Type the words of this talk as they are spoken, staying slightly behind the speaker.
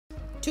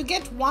To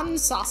get one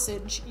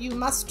sausage, you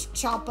must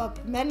chop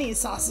up many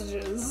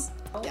sausages.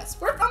 Yes,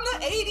 we're from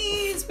the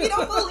 80s! We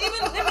don't believe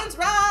in women's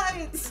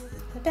rights!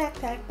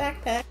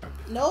 Backpack.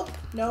 Nope,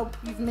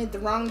 you've made the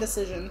wrong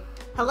decision.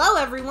 Hello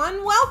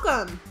everyone,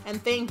 welcome!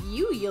 And thank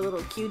you, you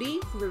little cutie,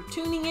 for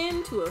tuning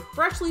in to a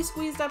freshly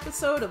squeezed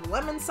episode of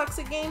Lemon Sucks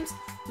at Games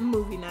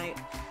Movie Night.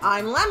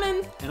 I'm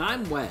Lemon. And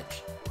I'm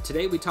Wedge.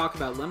 Today we talk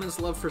about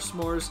Lemon's love for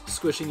s'mores,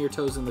 squishing your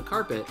toes in the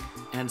carpet,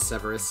 and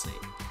Severus Snape.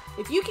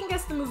 If you can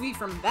guess the movie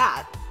from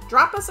that,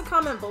 drop us a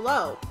comment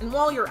below, and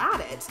while you're at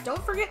it,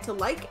 don't forget to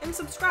like and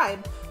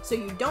subscribe so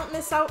you don't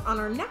miss out on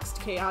our next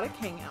chaotic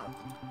hangout.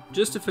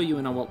 Just to fill you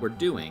in on what we're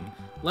doing,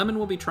 Lemon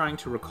will be trying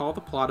to recall the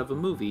plot of a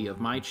movie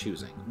of my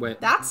choosing.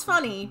 That's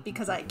funny,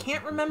 because I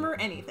can't remember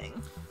anything.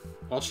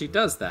 While she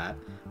does that,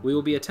 we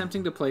will be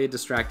attempting to play a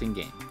distracting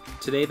game.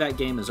 Today that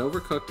game is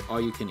Overcooked All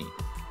You Can Eat.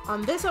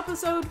 On this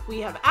episode, we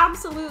have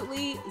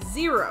absolutely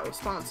zero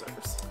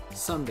sponsors.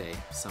 Someday,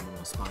 someone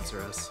will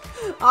sponsor us.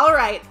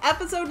 Alright,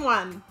 episode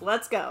 1,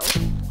 let's go.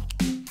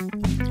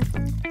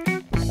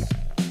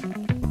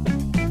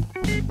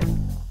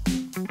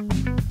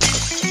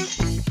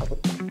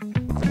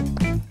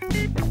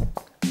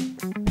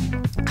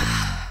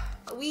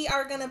 We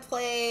are gonna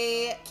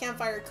play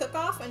Campfire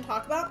Cook-Off and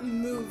talk about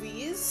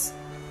movies.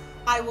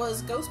 I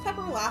was Ghost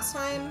Pepper last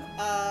time.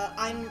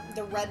 I'm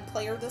the red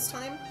player this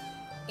time.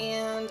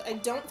 And I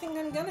don't think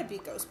I'm gonna be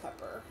Ghost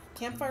Pepper.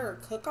 Campfire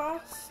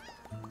Cook-Off,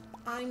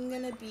 I'm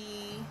gonna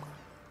be...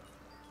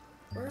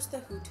 Where's the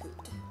Hoot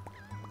Hoot?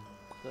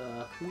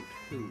 The Hoot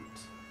Hoot.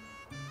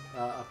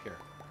 Up here.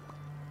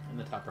 In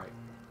the top right.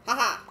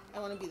 Haha! I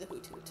want to be the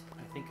Hoot Hoot.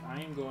 I think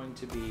I am going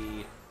to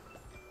be...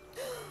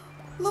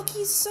 Look,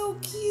 he's so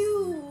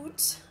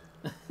cute!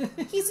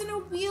 He's in a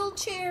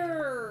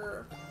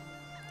wheelchair!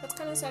 That's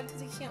kind of sad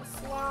because he can't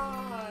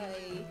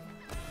fly.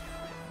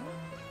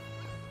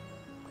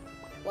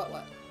 What?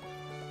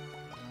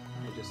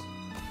 I just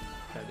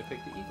tried to pick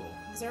the eagle.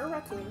 Is there a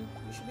raccoon?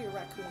 You should be a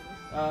raccoon.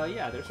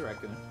 Yeah, there's a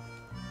raccoon.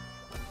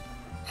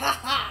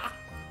 Haha!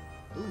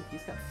 Ooh,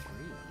 he's got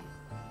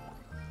 3.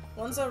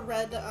 One's a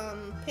red,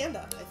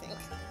 panda, I think.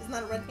 Isn't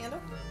that a red panda?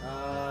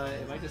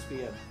 It might just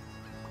be a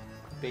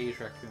beige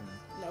raccoon.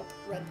 Nope,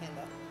 red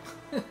panda.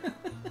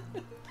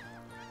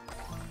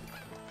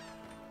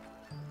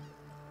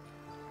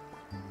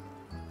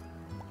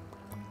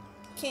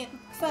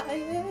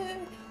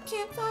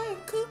 Campfire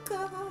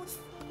Cook-Off.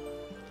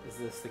 Is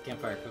this the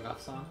Campfire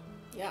Cook-Off song?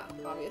 Yeah,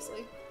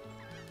 obviously.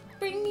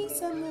 Bring me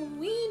some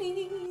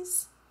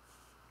weenies.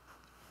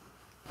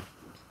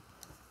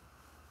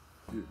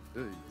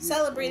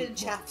 Celebrated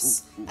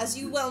chefs, as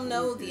you well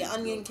know, the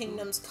Onion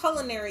Kingdom's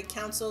Culinary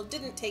Council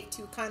didn't take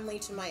too kindly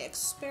to my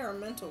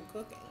experimental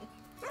cooking.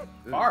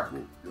 Bark!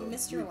 You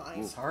missed your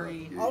line.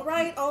 Sorry.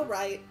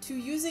 Alright. To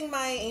using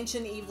my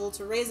ancient evil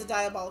to raise a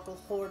diabolical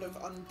horde of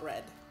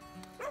unbred.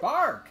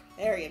 Bark!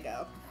 There you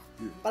go.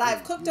 But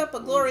I've cooked up a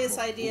glorious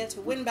idea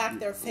to win back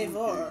their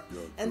favor,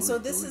 and so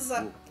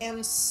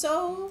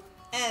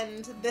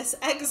end this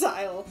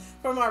exile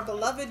from our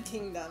beloved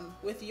kingdom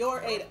with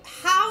your aid.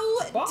 How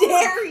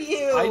dare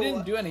you! I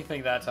didn't do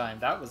anything that time.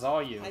 That was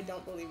all you. I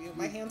don't believe you.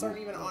 My hands aren't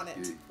even on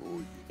it.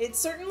 It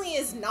certainly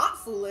is not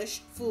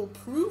foolish.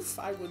 Foolproof,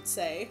 I would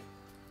say.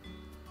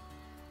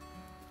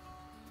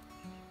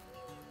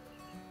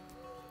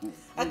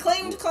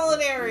 Acclaimed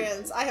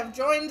culinarians, I have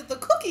joined the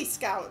Cookie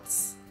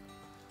Scouts. ...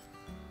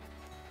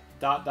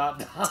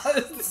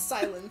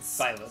 Silence.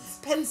 Silence.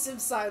 Pensive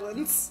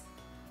silence.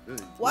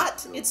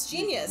 What? It's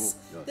genius.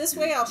 This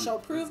way I shall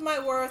prove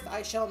my worth.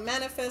 I shall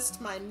manifest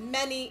my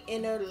many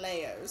inner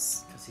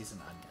layers. Because he's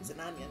an onion. He's an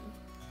onion.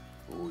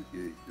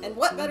 And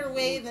what better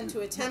way than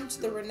to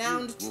attempt the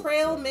renowned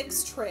Trail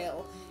Mix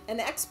Trail, an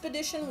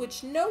expedition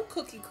which no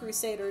Cookie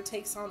Crusader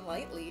takes on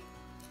lightly.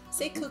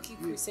 Say Cookie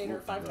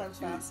Crusader 5 times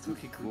fast.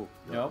 Cookie Crusader.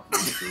 Nope.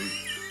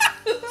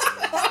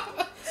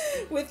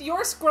 With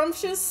your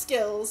scrumptious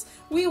skills,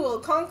 we will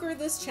conquer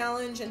this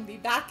challenge and be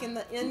back in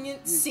the onion.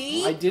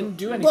 See? I didn't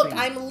do anything. Look,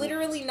 I'm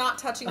literally not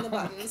touching the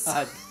buttons.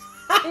 God.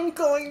 I'm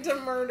going to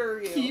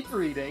murder you. Keep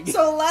reading.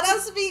 So let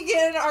us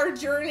begin our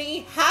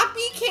journey.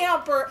 Happy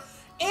camper.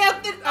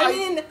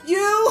 Anthony,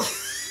 you.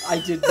 I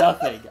did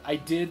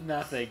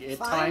nothing. It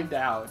Fine. timed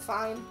out.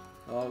 Fine.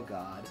 Oh,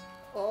 God.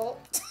 Oh.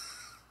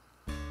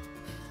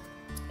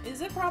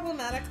 Is it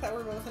problematic that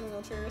we're both in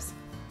wheelchairs?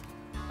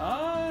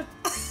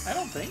 I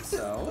don't think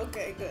so.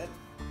 Okay, good.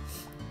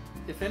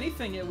 If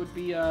anything, it would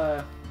be,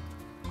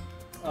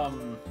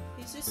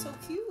 He's just so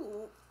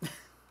cute.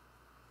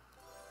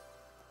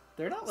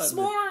 They're not letting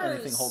S'mores!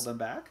 anything hold them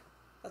back.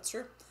 That's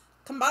true.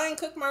 Combine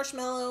cooked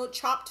marshmallow,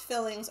 chopped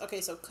fillings.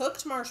 Okay, so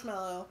cooked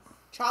marshmallow,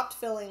 chopped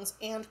fillings,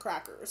 and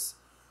crackers.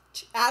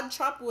 Add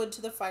chopped wood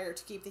to the fire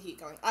to keep the heat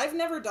going. I've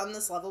never done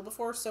this level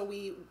before, so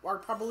we are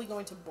probably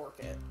going to bork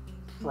it.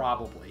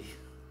 Probably.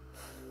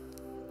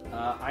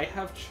 I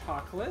have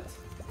chocolate.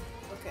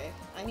 Okay,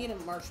 I need a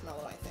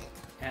marshmallow, I think.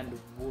 And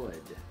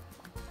wood.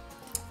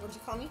 What'd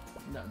you call me?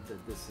 No,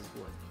 this is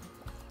wood.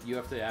 You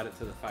have to add it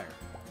to the fire.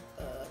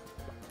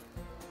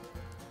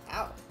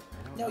 Ow.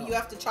 I don't No, know. you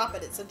have to chop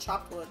it. It said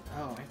chopped wood.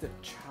 Oh, I have to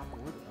chop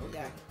wood?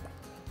 Okay.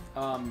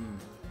 Yeah.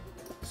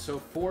 So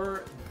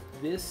for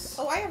this...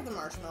 Oh, I have the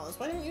marshmallows.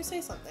 Why didn't you say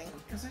something?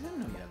 Because I didn't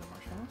know you had the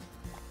marshmallows.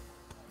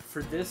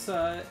 For this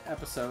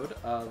episode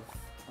of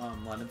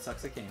Lemon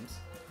Sucks at Games,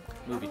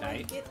 movie How do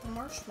night... I get the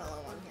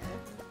marshmallow on here?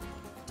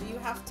 Do you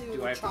have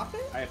to chop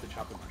it? I have to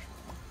chop the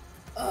marshmallow.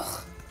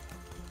 Ugh.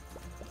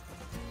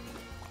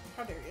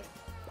 How dare you?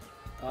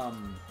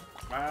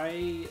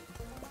 I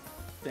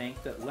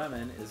think that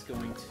Lemon is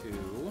going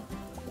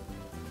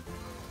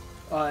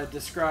to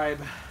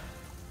describe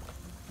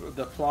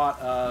the plot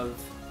of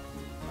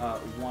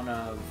one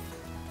of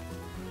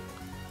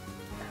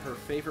her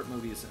favorite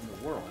movies in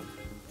the world,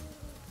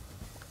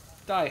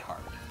 Die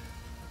Hard.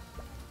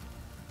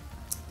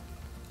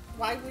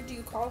 Why would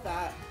you call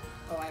that...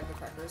 Oh, I have the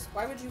crackers.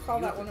 Why would you call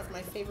that one of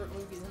my favorite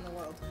movies in the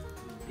world?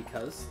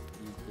 Because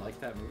you like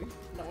that movie?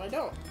 No, I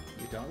don't.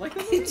 You don't like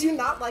that I movie? do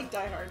not like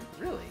Die Hard.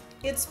 Really?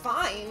 It's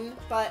fine,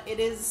 but it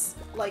is,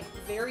 like,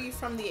 very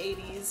from the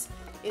 80s.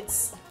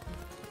 It's...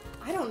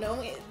 I don't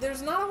know.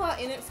 There's not a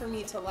lot in it for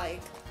me to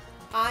like.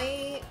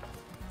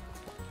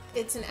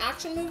 It's an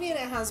action movie and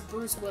it has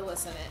Bruce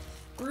Willis in it.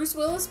 Bruce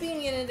Willis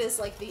being in it is,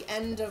 like, the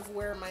end of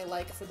where my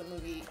like for the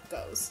movie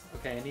goes.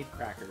 Okay, I need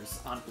crackers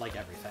on, like,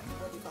 everything.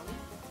 What do you call me?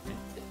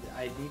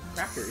 I need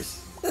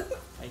crackers.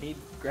 I need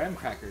graham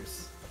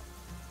crackers.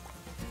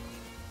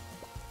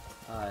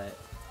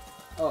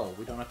 Oh,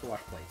 we don't have to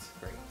wash plates.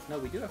 Great. No,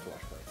 we do have to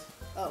wash plates.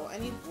 Oh, I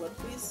need wood,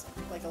 please.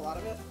 Like, a lot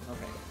of it.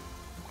 Okay.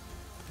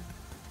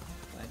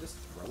 Can I just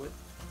throw it?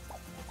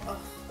 Ugh.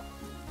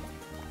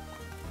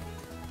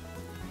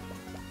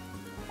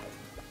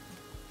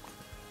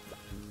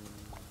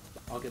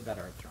 I'll get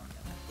better at throwing it.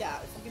 Yeah,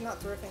 if you cannot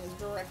throw things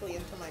directly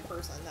into my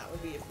person, that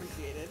would be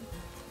appreciated.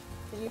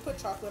 Can you put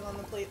chocolate on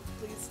the plate,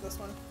 please? This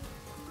one?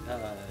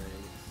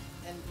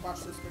 And wash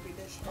this dirty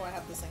dish. Oh, I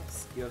have the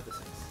sinks. You have the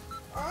sinks.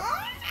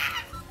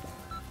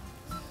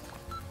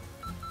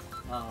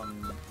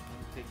 I'm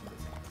taking the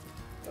sink.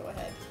 Go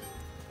ahead.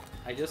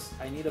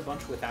 I need a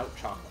bunch without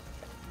chocolate.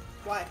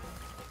 Why?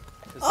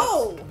 'Cause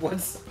Oh!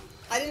 What's...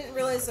 I didn't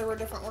realize there were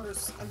different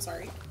orders. I'm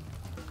sorry.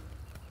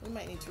 We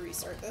might need to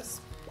restart this.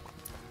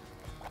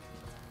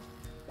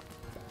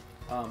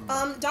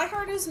 Die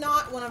Hard is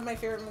not one of my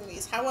favorite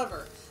movies.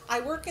 However, I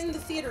work in the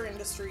theater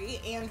industry,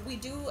 and we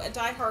do a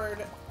Die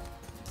Hard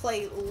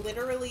play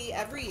literally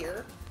every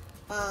year.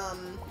 I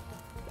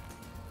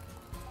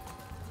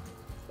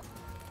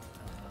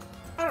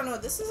don't know,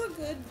 this is a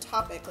good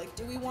topic. Like,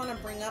 do we want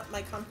to bring up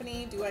my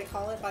company? Do I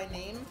call it by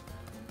name?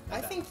 I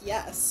think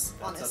yes,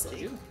 honestly. That's up to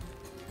you.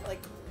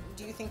 Like,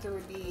 do you think there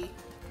would be...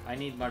 I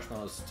need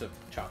marshmallows to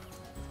chop.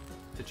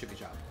 To chippy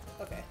chop.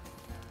 Okay.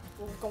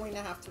 We're going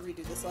to have to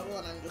redo this level,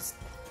 and I'm just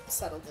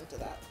settled into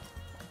that.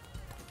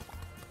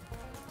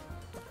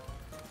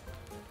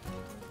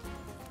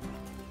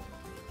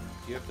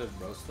 Do you have to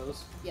roast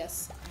those?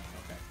 Yes.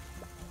 Okay.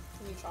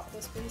 Can you chop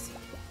this, please?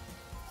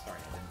 Sorry,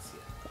 I didn't see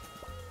it.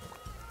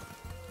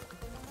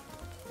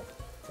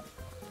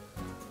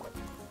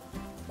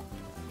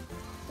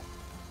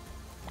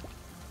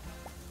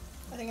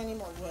 I think I need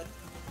more wood.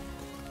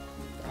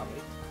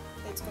 Probably.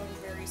 It's going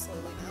very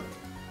slowly now.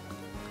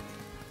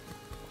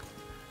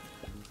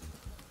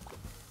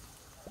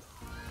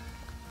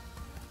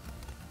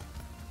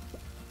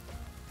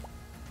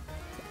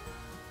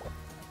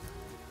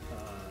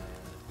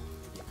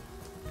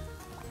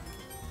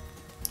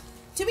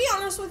 To be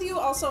honest with you,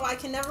 also, I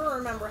can never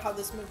remember how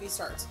this movie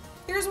starts.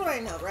 Here's what I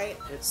know, right?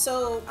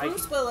 So,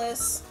 Bruce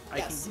Willis...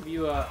 I can give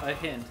you a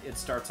hint. It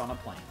starts on a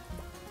plane.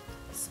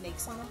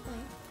 Snakes on a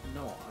plane?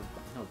 No,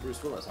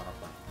 Bruce Willis on a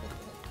plane.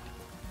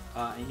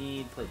 I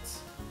need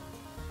plates.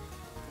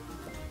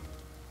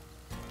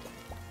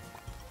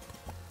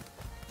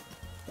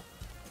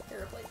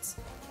 Here are plates.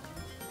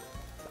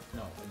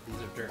 No,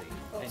 these are dirty.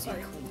 Oh,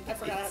 sorry. I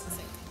forgot I have the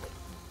sink.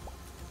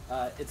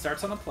 It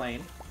starts on a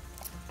plane.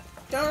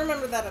 Don't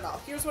remember that at all.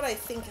 Here's what I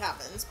think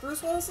happens.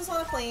 Bruce Willis is on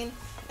a plane,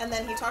 and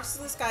then he talks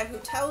to this guy who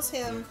tells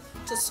him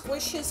to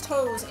squish his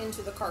toes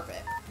into the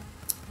carpet.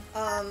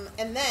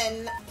 And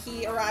then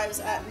he arrives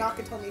at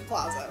Nakatomi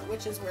Plaza,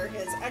 which is where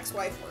his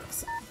ex-wife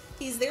works.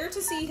 He's there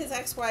to see his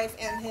ex-wife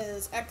and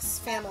his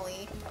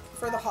ex-family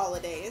for the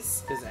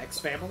holidays. His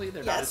ex-family?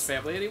 They're not his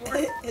family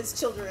anymore? His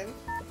children.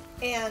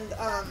 And,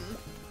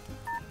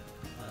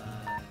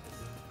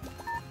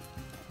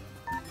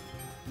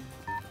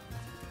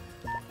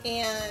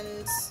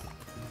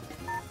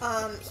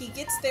 he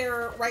gets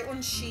there right when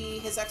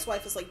his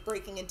ex-wife is, like,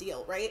 breaking a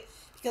deal, right?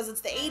 Because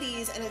it's the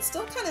 80s, and it's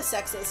still kind of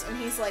sexist, and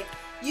he's like,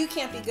 you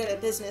can't be good at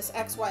business,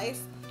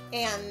 ex-wife.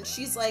 And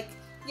she's like,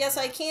 yes,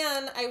 I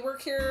can. I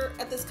work here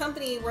at this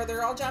company where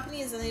they're all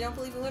Japanese, and they don't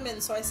believe in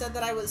women, so I said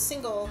that I was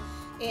single,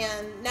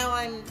 and now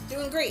I'm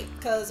doing great,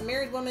 because a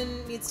married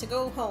woman needs to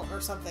go home, or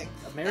something.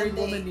 A married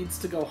woman needs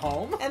to go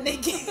home? And they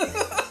gave...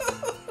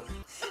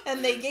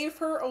 and they gave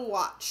her a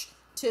watch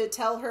to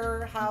tell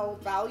her how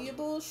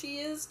valuable she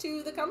is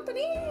to the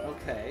company?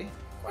 Okay.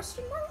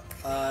 Question mark?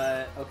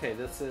 Okay,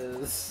 this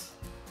is...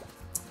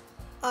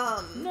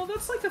 No,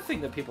 that's like a thing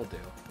that people do.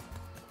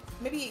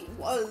 Maybe it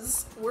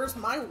was. Where's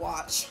my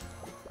watch?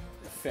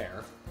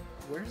 Fair.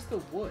 Where's the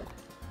wood?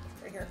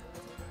 Right here.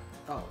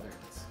 Oh, there it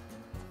is.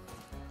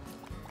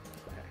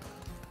 Okay.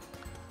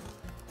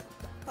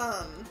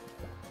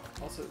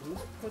 Also, who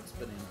puts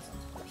bananas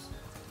on s'mores?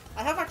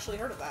 I have actually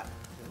heard of that.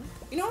 Really?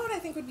 You know what I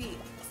think would be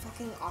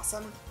fucking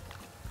awesome?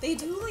 They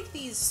do like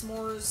these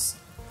s'mores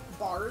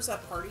bars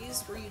at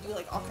parties where you do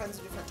like all kinds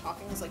of different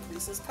toppings, like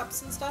Reese's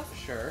cups and stuff.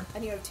 Sure.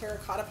 And you have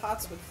terracotta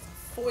pots with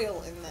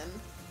foil in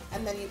them,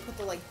 and then you put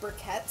the like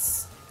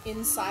briquettes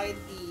inside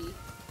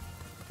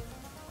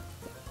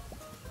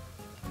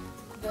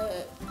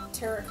the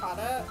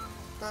terracotta.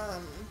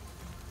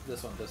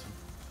 This one. And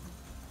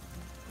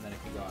then it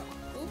can go out.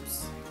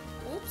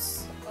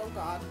 Oops. Oh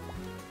god.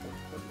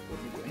 What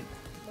are you doing?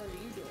 What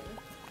are you doing?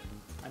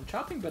 I'm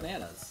chopping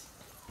bananas.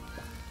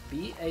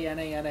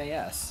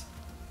 B-A-N-A-N-A-S.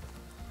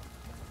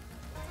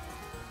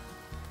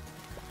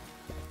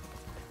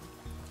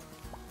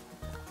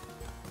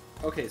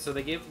 Okay, so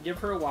they give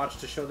her a watch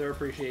to show their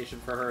appreciation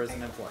for her as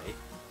an employee.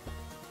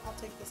 I'll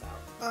take this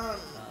out. Don't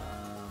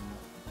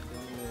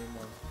need any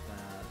more of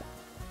that.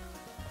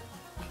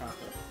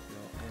 Chocolate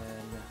go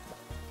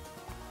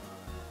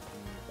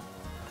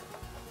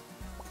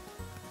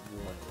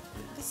in. Wood.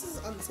 This is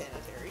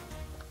unsanitary.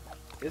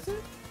 Is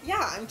it?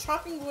 Yeah, I'm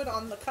chopping wood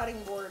on the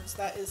cutting boards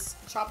that is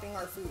chopping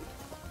our food.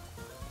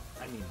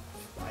 I mean,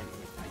 I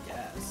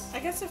guess. I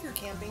guess if you're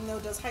camping, though,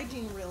 does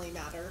hygiene really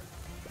matter?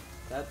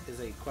 That is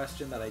a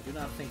question that I do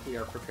not think we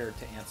are prepared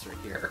to answer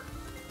here.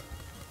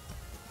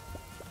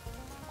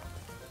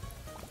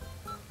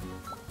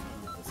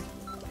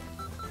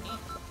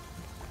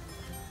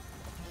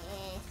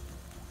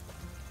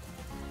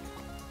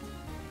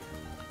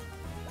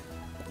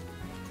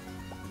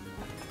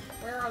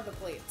 Where are the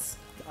plates?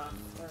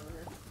 They're over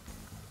here.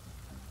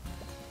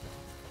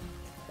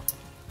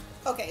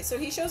 Okay, so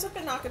he shows up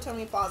at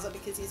Nakatomi Plaza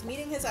because he's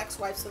meeting his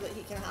ex-wife so that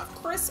he can have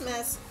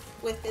Christmas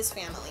with his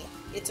family.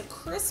 It's a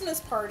Christmas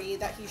party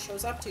that he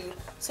shows up to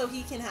so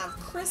he can have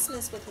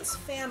Christmas with his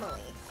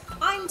family.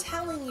 I'm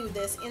telling you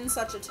this in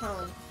such a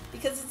tone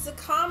because it's a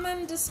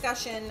common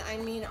discussion,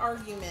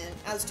 argument,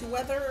 as to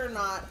whether or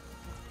not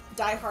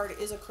Die Hard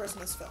is a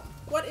Christmas film.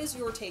 What is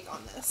your take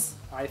on this?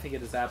 I think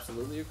it is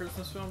absolutely a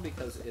Christmas film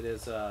because it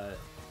is,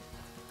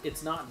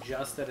 it's not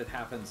just that it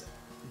happens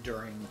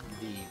during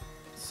the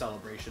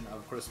celebration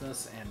of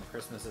Christmas, and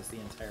Christmas is the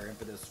entire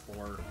impetus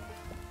for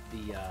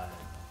the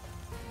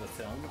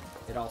film.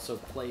 It also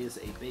plays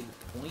a big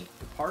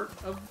part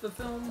of the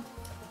film.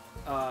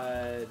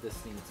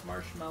 This needs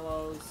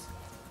marshmallows,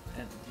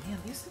 and man,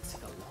 these things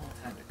take a long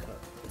time to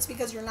cook. It's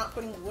because you're not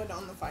putting wood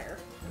on the fire.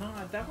 No,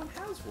 that one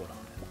has wood on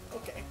it.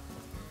 Okay.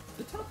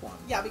 The top one.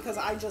 Yeah, because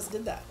I just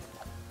did that.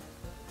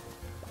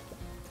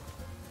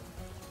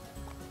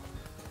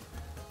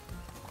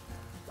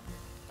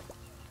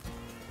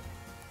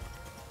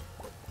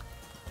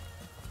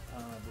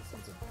 This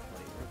one's a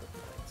plate. Where are the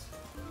plates?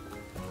 Where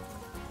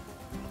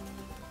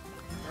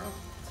are the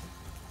plates?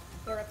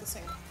 They're at the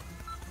sink.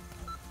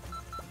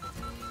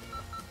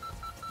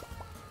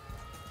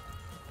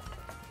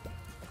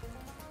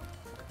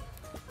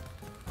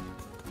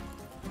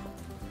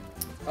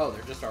 Oh,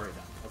 they're just already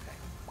done. Okay.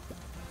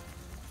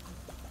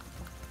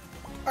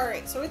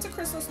 Alright, so it's a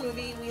Christmas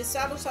movie. We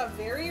established that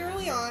very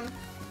early on.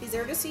 He's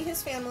there to see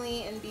his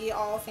family and be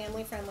all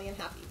family friendly and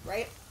happy,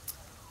 right?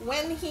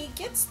 When he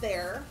gets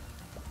there...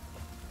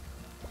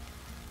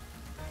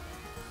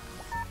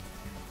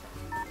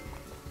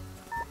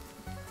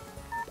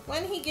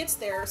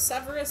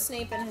 Severus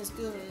Snape and his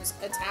goons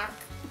attack...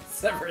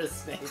 Severus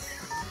Snape.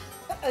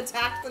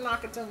 attack the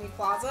Nakatomi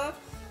Plaza.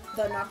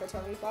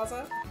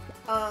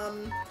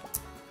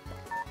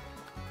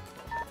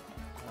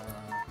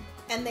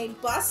 And they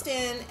bust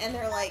in and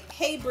they're like,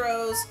 hey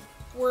bros,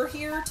 we're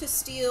here to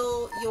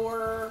steal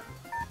your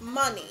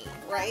money,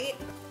 right?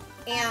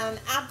 And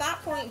at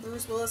that point,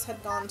 Bruce Willis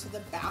had gone to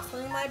the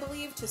bathroom, I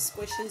believe, to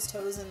squish his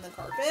toes in the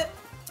carpet.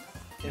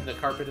 In the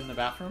carpet in the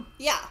bathroom?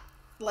 Yeah,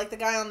 like the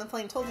guy on the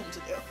plane told him to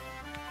do.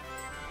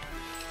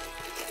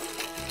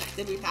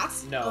 Did we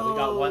pass? No, we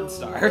got 1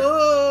 star.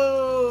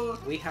 Oh.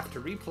 We have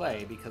to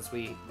replay because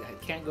we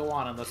can't go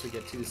on unless we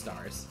get 2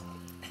 stars.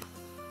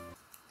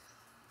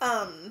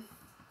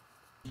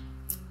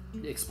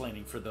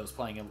 Explaining for those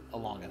playing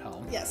along at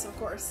home. Yes, of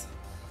course.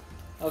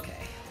 Okay.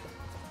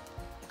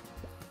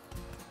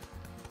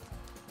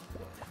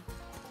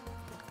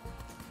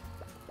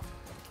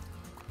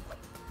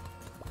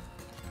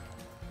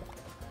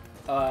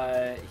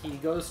 He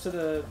goes to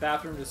the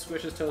bathroom to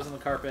squish his toes on the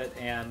carpet,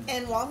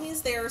 and while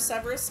he's there,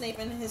 Severus Snape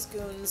and his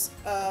goons,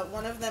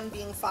 one of them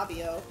being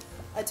Fabio,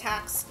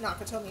 attacks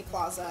Nakatomi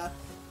Plaza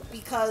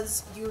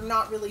because you're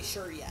not really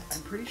sure yet.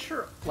 I'm pretty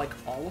sure, like,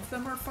 all of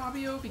them are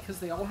Fabio because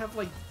they all have,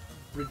 like,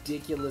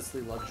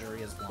 ridiculously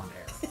luxurious blonde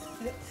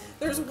hair.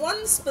 There's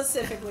one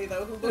specifically,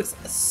 though, who looks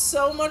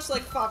so much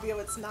like Fabio,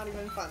 it's not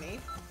even funny.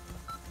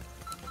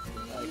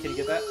 Can you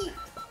get that?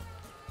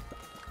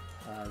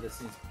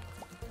 This needs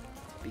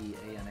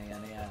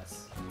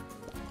B-A-N-A-N-A-S.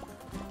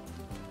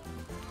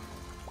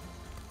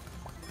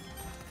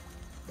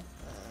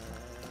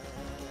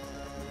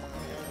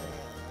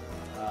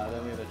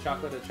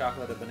 chocolate,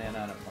 a banana,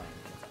 and a plane.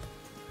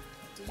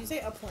 Did you say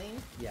a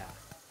plane? Yeah.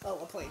 Oh,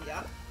 a plane,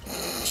 yeah.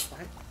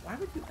 Why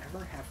would you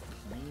ever have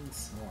plain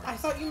s'mores? I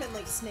thought you meant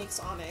like snakes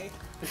on a.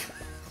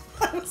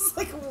 I was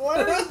like, what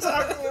are you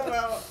talking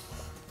about?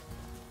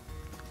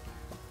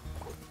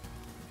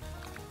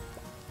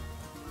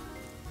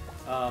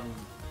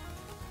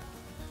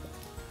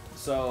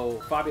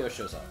 So Fabio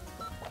shows up.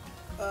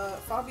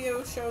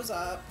 Fabio shows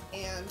up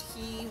and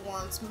he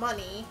wants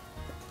money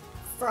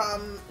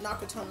from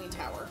Nakatomi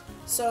Tower.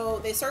 So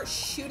they start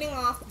shooting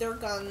off their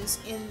guns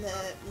in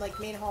the like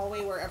main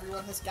hallway where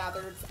everyone has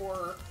gathered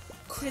for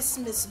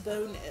Christmas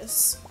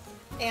bonus.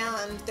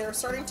 And they're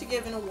starting to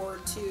give an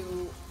award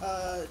to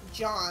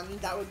John,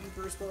 that would be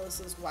Bruce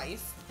Willis's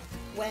wife,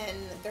 when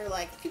they're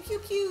like, pew pew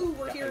pew,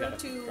 we're here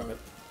to... Drop it.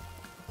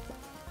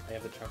 I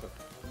have the chocolate.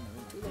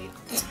 Too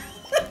late.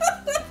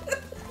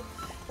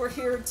 We're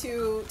here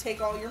to take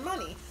all your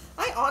money.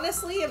 I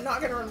honestly am not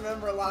going to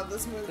remember a lot of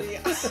this movie.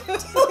 I'm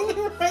telling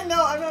you right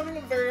now, I'm having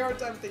a very hard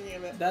time thinking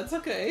of it. That's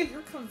okay.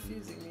 You're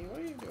confusing me. What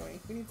are you doing?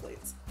 We need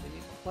plates. We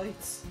need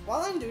plates.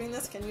 While I'm doing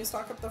this, can you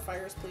stock up the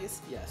fires,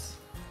 please? Yes.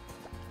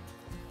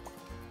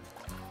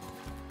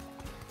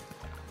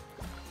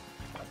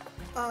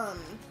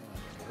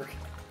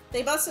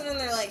 They bust in and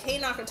they're like, hey,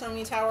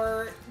 Nakatomi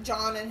Tower,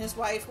 John and his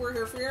wife, we're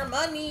here for your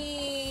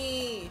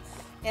money.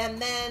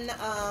 And then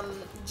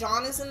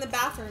John is in the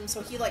bathroom,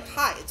 so he like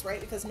hides, right?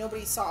 Because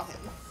nobody saw him.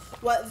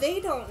 What they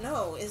don't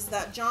know is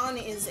that John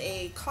is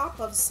a cop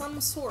of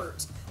some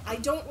sort. I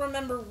don't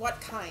remember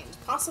what kind.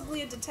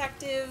 Possibly a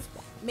detective,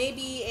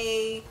 maybe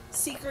a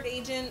secret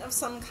agent of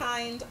some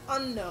kind,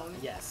 unknown.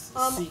 Yes,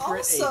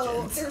 secret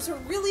agent. There's a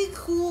really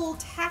cool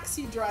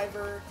taxi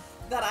driver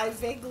that I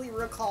vaguely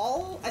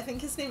recall. I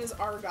think his name is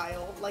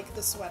Argyle, like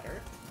the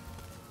sweater.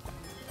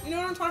 You know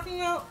what I'm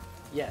talking about?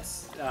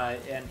 Yes,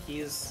 and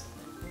he's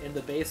in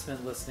the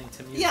basement listening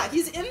to music. Yeah,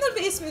 he's in the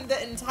basement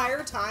the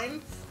entire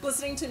time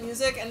listening to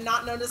music and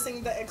not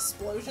noticing the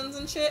explosions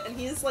and shit, and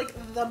he's like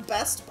the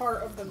best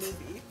part of the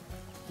movie.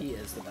 He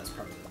is the best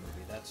part of the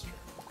movie, that's true.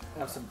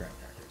 Have some graham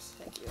crackers.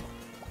 Thank you.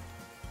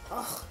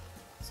 Ugh,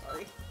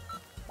 sorry.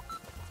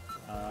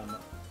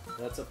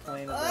 That's a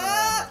plane of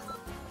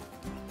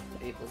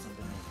apples and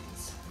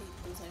bananas.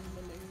 Apples and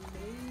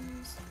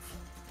bananas.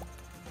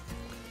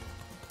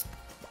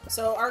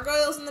 So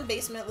Argyle's in the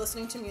basement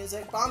listening to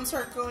music. Bombs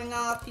start going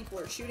off. People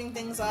are shooting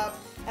things up.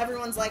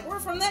 Everyone's like, we're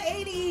from the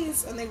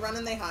 80s! And they run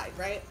and they hide,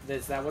 right?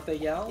 Is that what they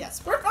yell?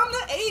 Yes. We're from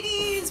the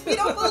 80s! We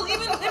don't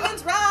believe in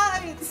women's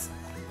rights!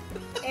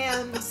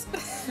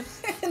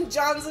 And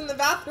John's in the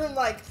bathroom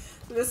like,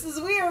 this is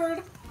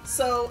weird.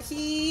 So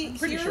I'm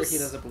pretty sure he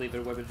doesn't believe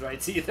in women's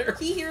rights either.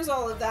 He hears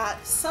all of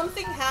that.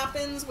 Something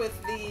happens with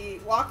the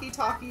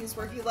walkie-talkies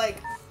where he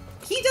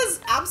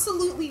does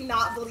absolutely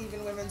not believe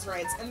in women's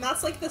rights, and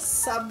that's like the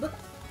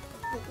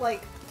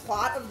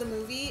plot of the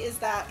movie is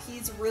that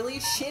he's really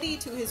shitty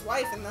to his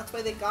wife, and that's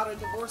why they got a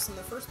divorce in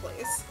the first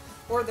place.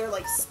 Or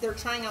they're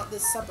trying out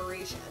this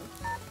separation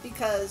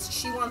because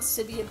she wants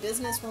to be a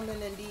businesswoman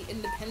and be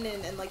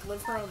independent and like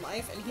live her own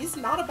life, and he's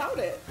not about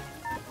it.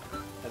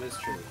 That is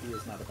true. He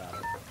is not about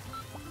it.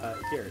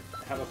 Here,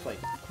 have a plate.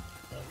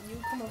 You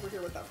come over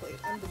here with that plate.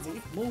 I'm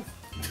busy. Move.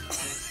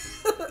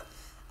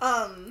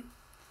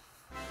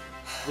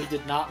 We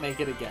did not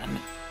make it again.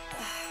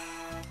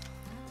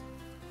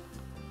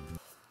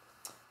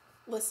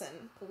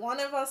 Listen, one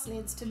of us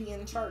needs to be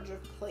in charge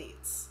of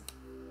plates.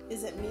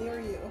 Is it me or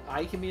you?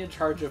 I can be in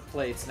charge of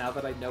plates now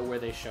that I know where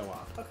they show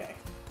up. Okay.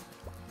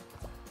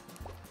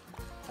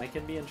 I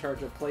can be in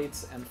charge of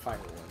plates and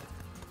firewood.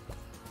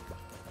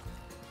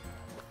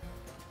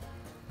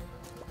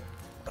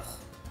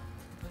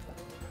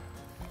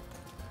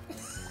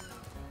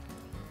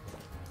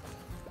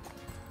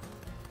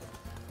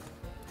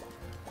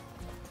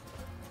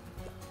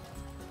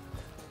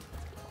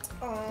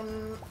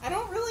 I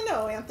don't really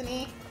know,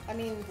 Anthony. I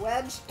mean,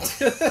 Wedge.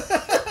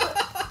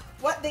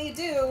 What they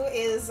do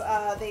is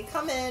they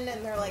come in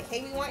and they're like,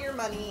 hey, we want your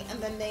money, and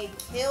then they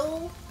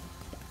kill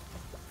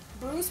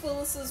Bruce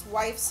Willis's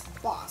wife's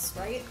boss,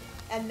 right?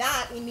 And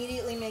that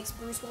immediately makes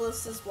Bruce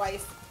Willis's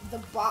wife the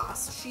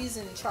boss. She's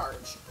in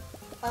charge.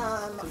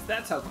 'Cause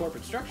that's how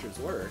corporate structures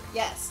work.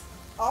 Yes.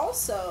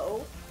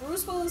 Also,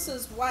 Bruce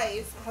Willis's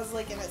wife has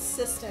like an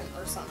assistant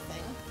or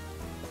something,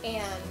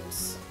 and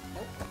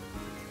nope.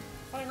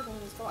 I thought I heard one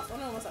of these go off. Oh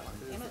no, it was that one?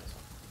 Damn it.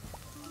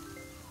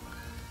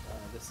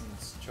 This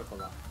needs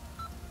chocolate.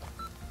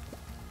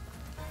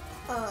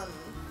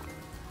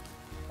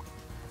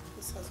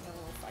 This has no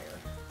fire.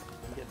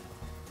 I'm getting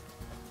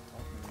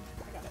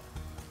I got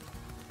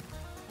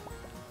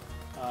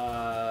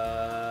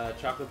it.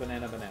 Chocolate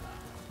banana.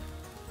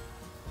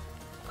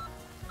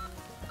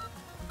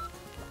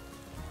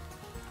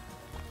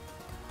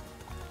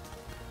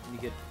 You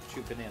get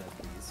 2 bananas,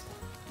 please.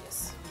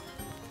 Yes.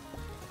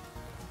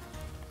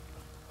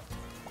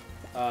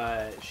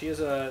 She is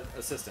a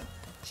assistant.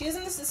 She is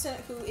an assistant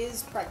who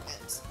is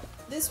pregnant.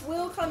 This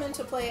will come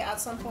into play at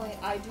some point,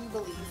 I do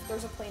believe.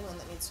 There's a plain one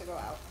that needs to go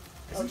out.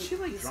 Isn't she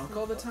like drunk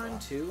all the time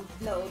too?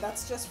 No,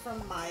 that's just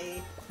from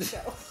my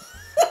show.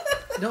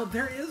 No,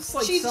 there is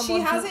like she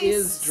someone has who a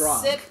is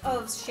drunk. sip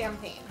of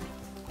champagne,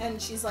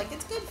 and she's like,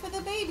 "It's good for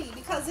the baby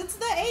because it's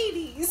the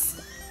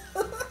 '80s,"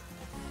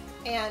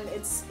 and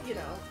it's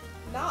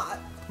not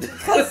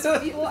because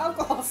fetal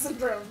alcohol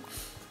syndrome.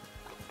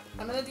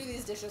 I'm gonna do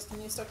these dishes.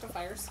 Can you stoke the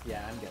fires?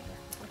 Yeah, I'm getting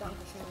there.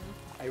 Dankeschön.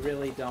 I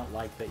really don't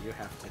like that you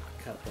have to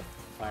cut the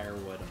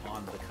firewood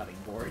on the cutting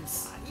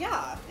boards.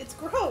 Yeah, it's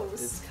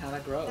gross. It's kind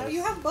of gross. Now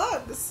you have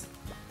bugs.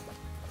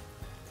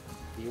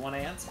 Do you want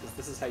ants? Because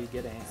this is how you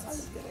get ants.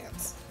 That's good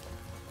ants.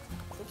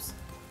 Oops.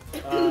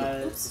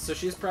 Oops. So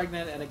she's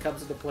pregnant, and it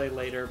comes into play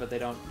later, but they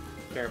don't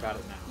care about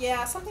it now.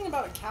 Yeah, something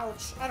about a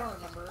couch. I don't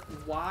remember.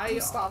 Why?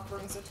 Gustav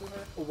brings it to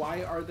her.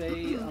 Why are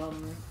they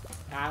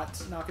at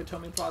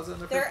Nakatomi Plaza in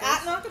the They're first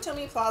at place?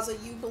 Nakatomi Plaza,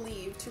 you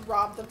believe, to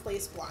rob the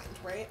place blind,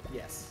 right?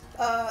 Yes.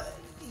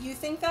 You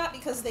think that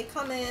because they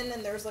come in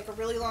and there's like a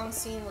really long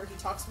scene where he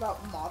talks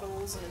about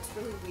models and it's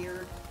really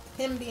weird.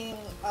 Him being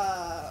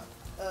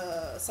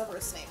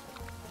Severus Snape.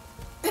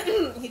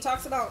 He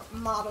talks about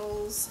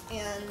models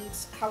and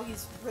how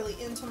he's really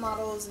into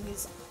models and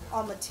he's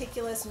all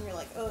meticulous and you're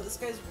like, oh, this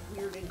guy's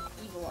weird and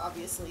evil,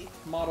 obviously.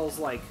 Models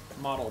like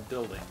model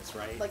buildings,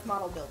 right? Like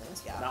model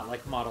buildings, yeah. Not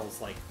like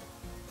models like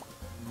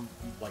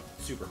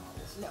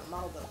supermodels. No,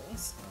 model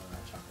buildings.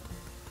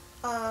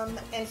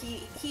 Chocolate. And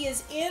he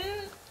is in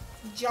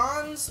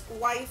John's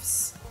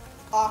wife's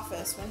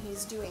office when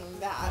he's doing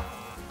that,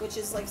 which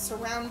is like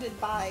surrounded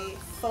by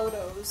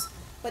photos,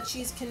 but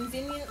she's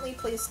conveniently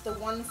placed the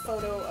one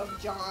photo of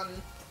John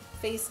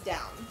face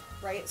down,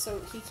 right? So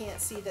he can't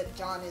see that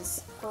John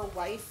is her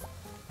wife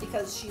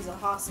because she's a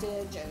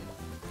hostage, and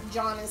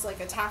John is like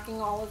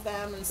attacking all of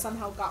them and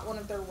somehow got one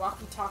of their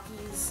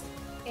walkie-talkies,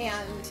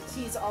 and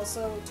he's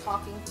also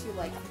talking to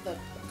like the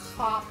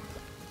cop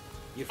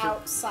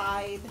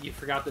outside. You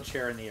forgot the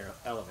chair in the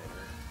elevator.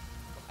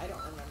 I don't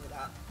remember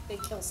that. They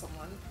kill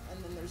someone,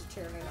 and then there's a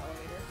chair in an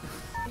elevator.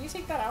 Can you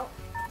take that out?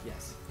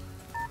 Yes.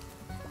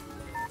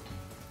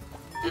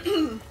 I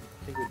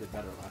think we did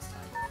better last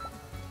time.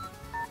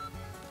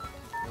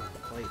 Oh,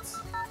 plates.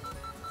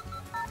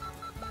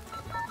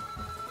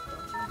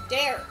 Don't you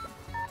dare!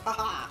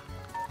 Haha!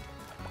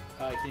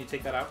 Can you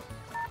take that out?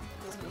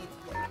 Doesn't need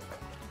to That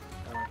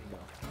one can go.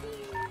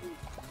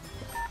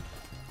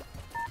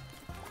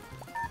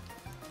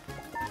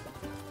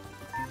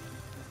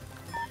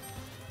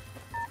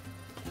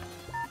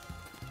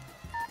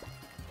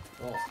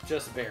 Oh,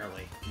 just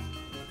barely.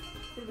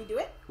 Did we do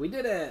it? We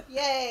did it!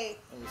 Yay!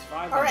 It was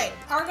 500. Alright,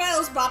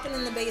 Argyle's bopping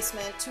in the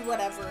basement to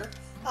whatever.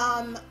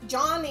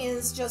 John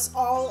is just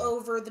all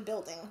over the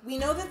building. We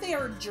know that they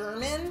are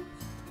German,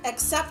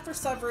 except for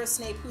Severus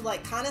Snape, who,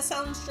 like, kind of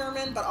sounds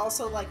German, but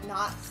also, like,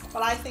 not.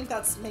 But I think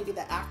that's maybe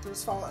the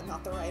actor's fault and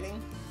not the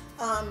writing.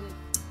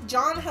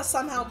 John has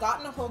somehow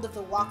gotten a hold of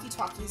the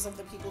walkie-talkies of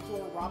the people who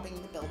are robbing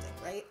the building,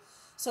 right?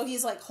 So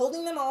he's, like,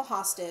 holding them all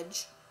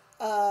hostage.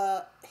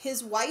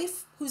 His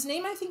wife, whose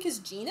name I think is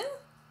Gina?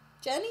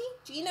 Jenny?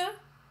 Gina?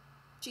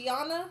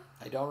 Gianna?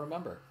 I don't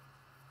remember.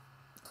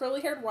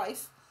 Curly-haired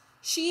wife.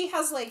 She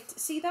has, like,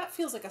 see, that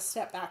feels like a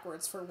step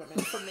backwards for women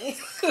for me.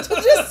 To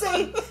just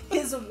say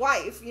his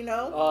wife, you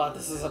know? Oh,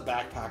 this is a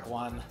backpack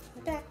one.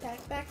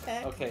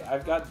 Backpack. Okay,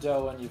 I've got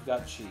dough and you've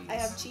got cheese. I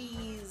have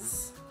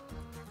cheese.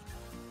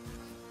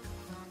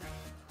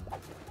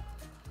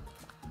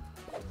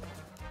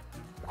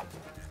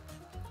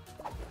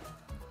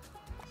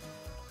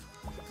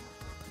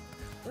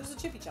 Where's the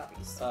Chippy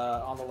Choppies?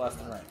 On the left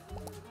and right.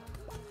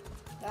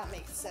 That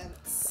makes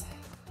sense.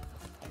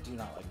 I do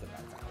not like the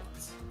backpack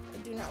ones. I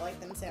do not like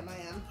them, Sam. I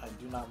am. I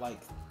do not like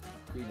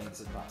green eggs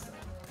and pasta.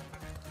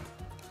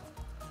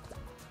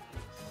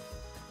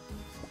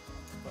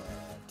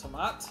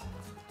 Tomato.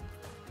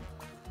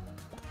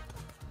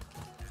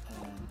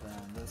 And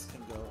then this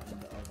can go in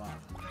the oven.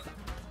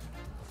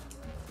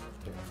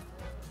 Here.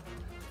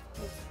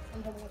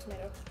 I'm holding a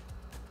tomato.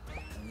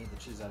 I need the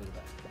cheese out of your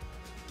bag.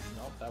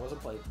 Nope, that was a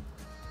plate.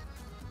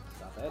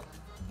 Stop it.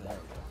 There we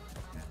go.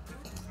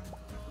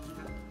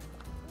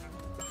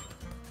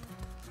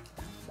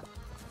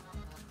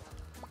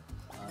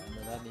 And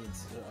then that needs...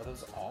 Are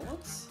those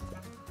olives?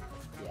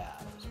 Yeah,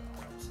 those are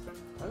olives.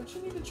 Why would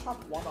you need to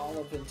chop one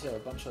olive into a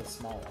bunch of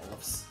small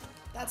olives?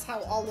 That's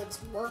how olives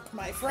work,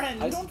 my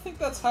friend. I don't think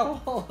that's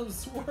how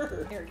olives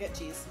work. Here, get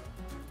cheese.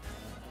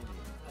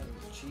 I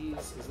need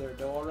cheese. Is there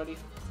dough already?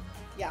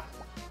 Yeah.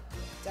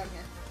 Down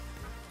here.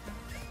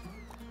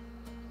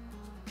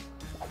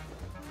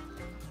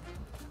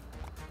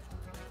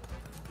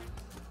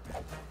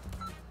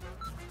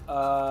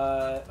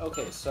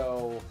 Okay,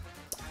 so...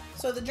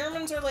 So the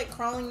Germans are, like,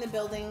 crawling the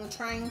building,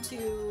 trying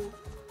to...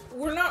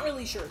 We're not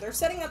really sure. They're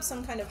setting up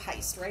some kind of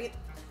heist, right?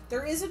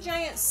 There is a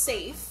giant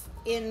safe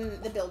in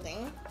the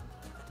building.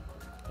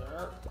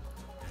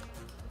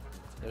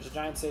 There's a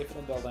giant safe in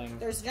the building.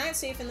 There's a giant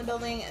safe in the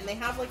building, and they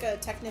have, like, a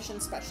technician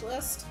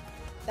specialist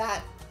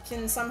that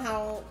can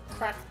somehow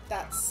crack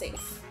that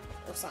safe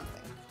or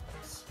something.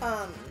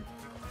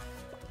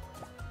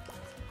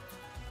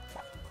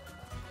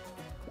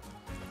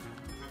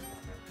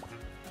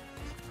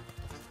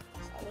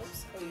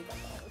 Olives? Oh, you got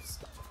the olives.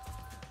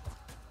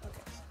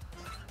 Okay.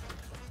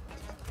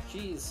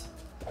 Cheese.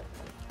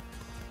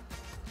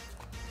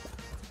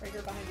 Right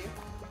here behind you.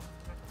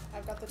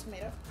 I've got the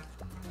tomato.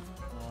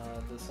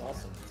 This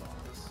also is on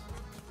this.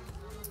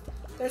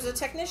 There's a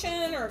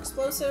technician or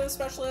explosive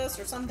specialist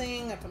or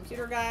something, a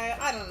computer guy,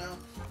 I don't know.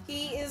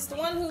 He is the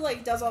one who,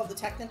 like, does all the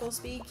technical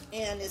speak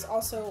and is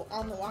also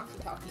on the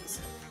walkie-talkies.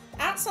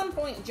 At some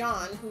point,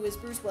 John, who is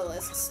Bruce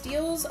Willis,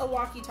 steals a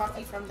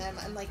walkie-talkie from them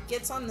and, like,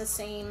 gets on the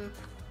same,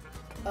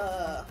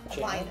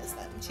 line as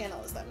them,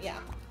 channel as them, yeah.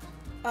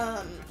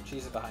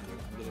 Cheese is behind you.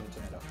 I'm getting a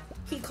tomato.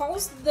 He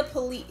calls the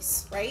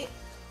police, right?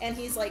 And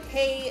he's like,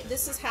 hey,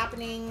 this is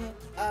happening,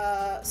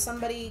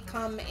 somebody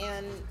come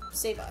and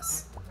save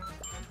us.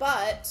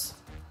 But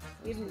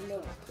we have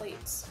no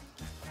plates.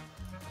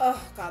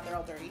 Oh, God, they're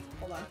all dirty.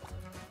 Hold on.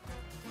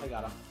 I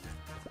got them.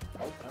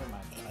 Oh, never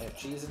mind. I have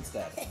cheese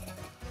instead.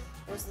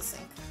 Where's the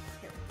sink?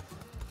 Here.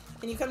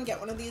 Can you come get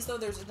one of these, though?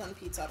 There's a done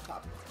pizza up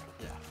top.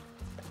 Yeah.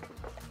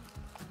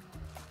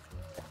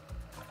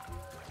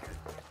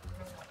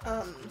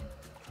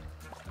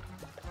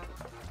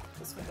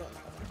 This can go in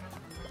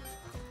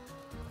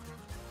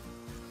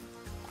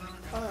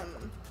the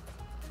oven.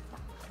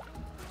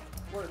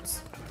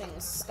 Words,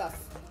 things,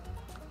 stuff.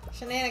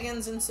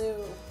 Shenanigans ensue.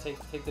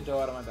 Take the dough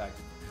out of my bag.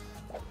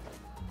 Oh,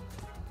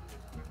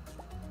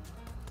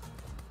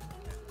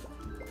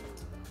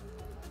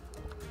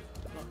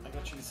 I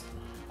got cheese.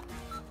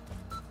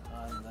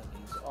 And that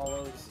needs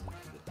olives.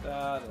 Get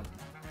that.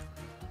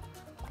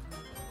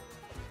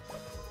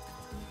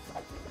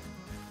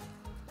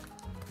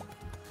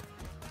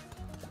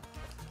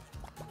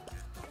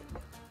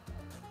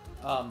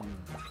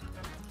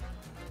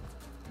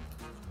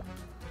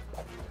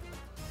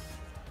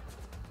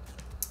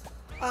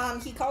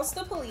 He calls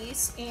the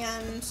police,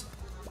 and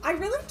I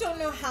really don't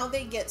know how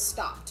they get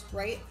stopped,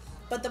 right?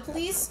 But the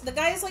police, the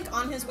guy is like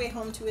on his way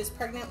home to his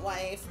pregnant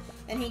wife,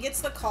 and he gets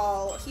the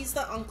call. He's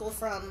the uncle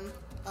from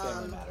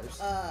Family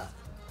Matters.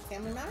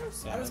 Family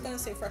Matters? Yeah, I was gonna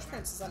say Fresh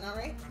Prince. Is that not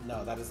right?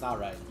 No, that is not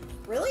right.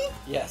 Really?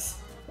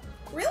 Yes.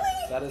 Really?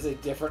 That is a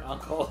different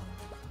uncle.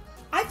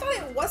 I thought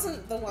it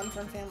wasn't the one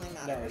from Family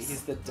No, Matters.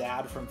 he's the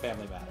dad from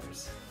Family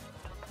Matters.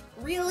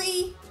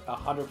 Really?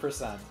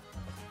 100%.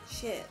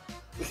 Shit.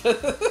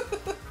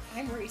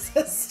 I'm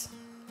racist.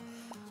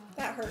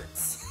 That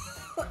hurts.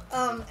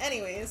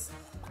 Anyways,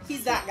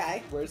 he's that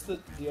guy. Where's the...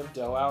 Do you have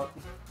dough out?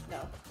 No.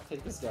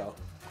 Take this dough.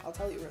 I'll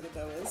tell you where the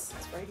dough is.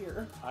 It's right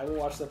here. I will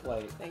watch the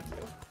plate. Thank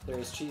you.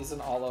 There's cheese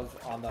and olive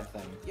on that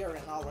thing. You're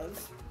an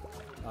olive.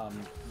 You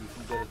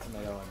can get a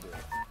tomato and do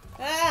it.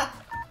 Ah!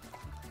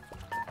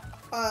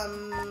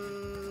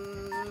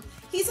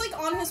 He's like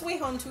on his way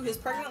home to his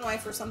pregnant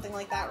wife or something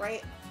like that,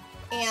 right?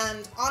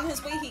 And on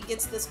his way, he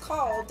gets this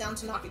call down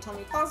to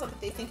Nakatomi Plaza, but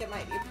they think it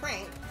might be a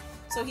prank.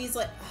 So he's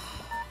like,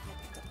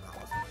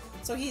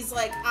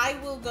 I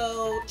will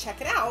go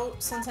check it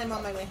out since I'm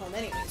on my way home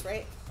anyways,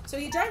 right? So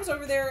he drives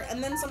over there,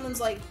 and then someone's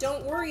like,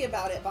 don't worry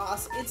about it,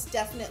 boss. It's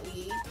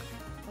definitely,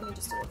 let me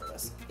just deliver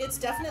this. It's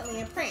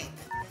definitely a prank.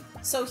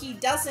 So he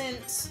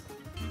doesn't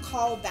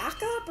call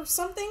backup or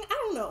something. I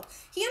don't know.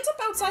 He ends up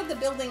outside the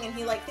building, and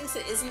he like thinks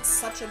it isn't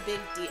such a big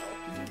deal.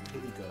 You did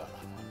really good on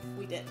that one.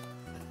 We did.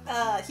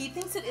 He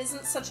thinks it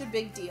isn't such a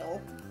big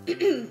deal.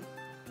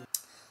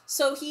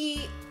 So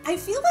I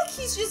feel like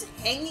he's just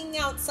hanging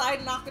outside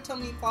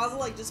Nakatomi Plaza,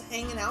 like just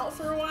hanging out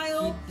for a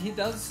while. He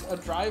does a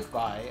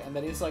drive-by, and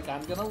then he's like,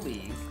 I'm gonna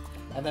leave.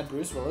 And then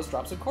Bruce Willis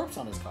drops a corpse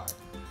on his car.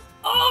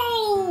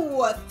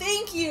 Oh,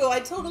 thank you. I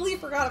totally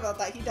forgot about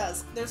that. He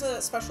does. There's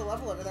a special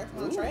level over there.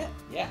 Want to try it?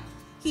 Yeah.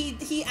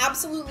 He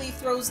absolutely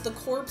throws the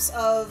corpse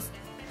of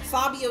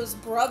Fabio's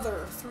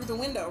brother through the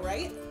window,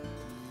 right?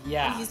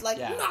 Yeah. And he's like,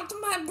 yeah. not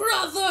my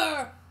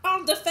brother!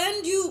 I'll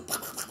defend you!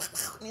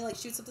 And he like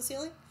shoots at the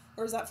ceiling?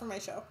 Or is that from my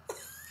show?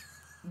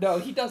 No,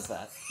 he does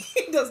that.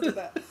 He does do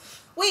that.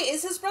 Wait,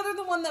 is his brother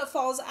the one that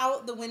falls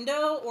out the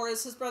window? Or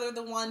is his brother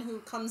the one who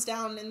comes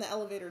down in the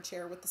elevator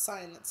chair with the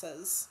sign that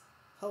says,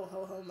 ho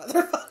ho ho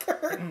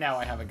motherfucker? Now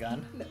I have a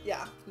gun.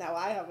 Yeah, now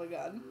I have a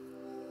gun.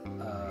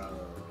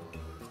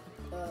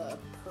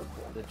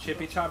 Purple. The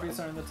chippy choppies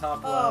are in the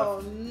top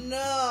Oh left.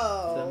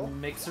 no! The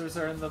mixers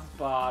are in the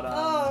bottom.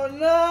 Oh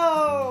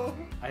no!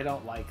 I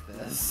don't like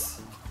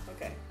this.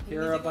 Okay.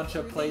 Here are a bunch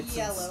of plates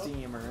and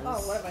steamers. Oh,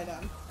 what have I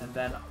done? And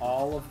then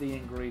all of the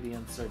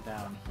ingredients are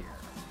down here.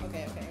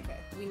 Okay.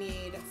 We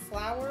need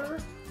flour.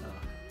 Oh,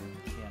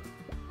 can't.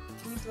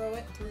 Can we throw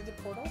it through the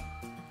portal?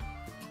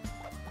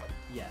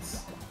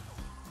 Yes.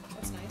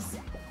 That's nice.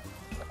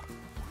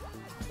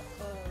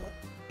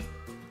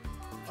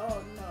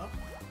 Oh no.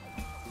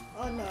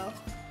 Oh no.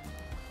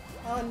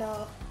 Oh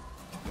no.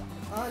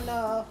 Oh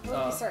no.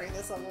 We're restarting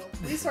this level.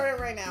 Restart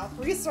it right now.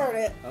 Restart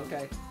it.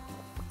 Okay.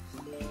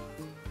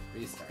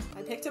 Restart.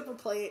 I picked up a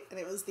plate and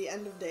it was the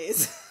end of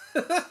days.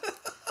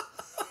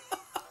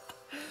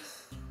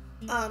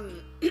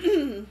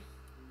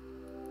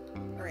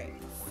 Alright.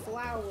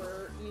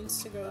 Flour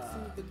needs to go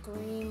through the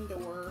green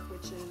door,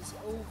 which is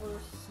over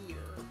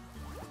here.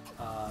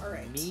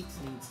 Alright. Meat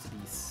needs to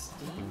be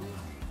steamed.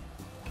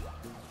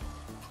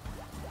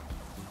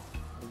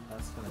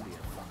 That's gonna be a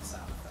fun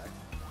sound effect.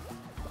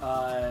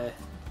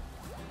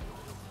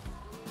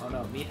 Oh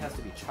no, meat has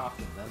to be chopped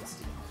and then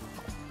steamed.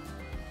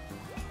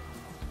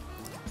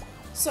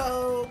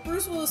 So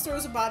Bruce Willis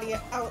throws a body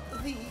out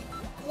the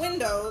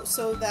window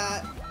so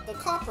that the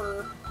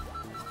copper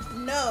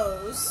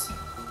knows.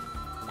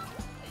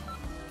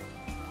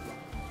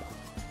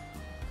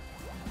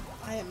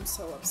 I am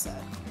so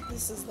upset.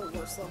 This is the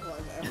worst level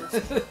I've ever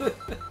seen.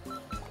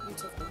 You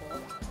took the ball.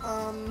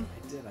 I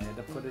did. I had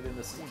to put it in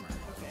the steamer.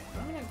 Okay,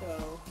 I'm gonna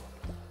go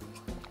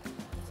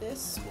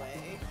this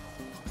way.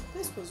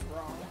 This was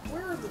wrong.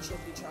 Where are the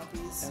chippy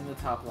choppies? In the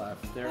top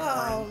left. They're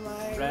Oh orange,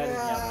 my red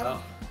God. and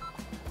yellow.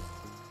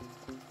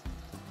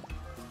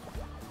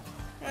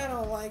 I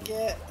don't like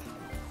it.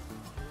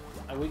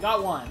 We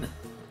got one.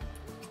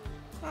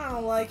 I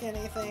don't like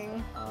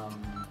anything.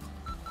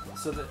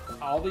 So that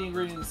all the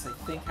ingredients, I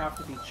think, have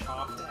to be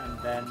chopped and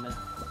then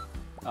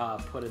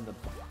put in the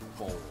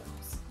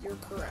bowls. You're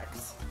correct.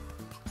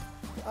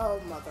 Oh,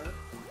 mother.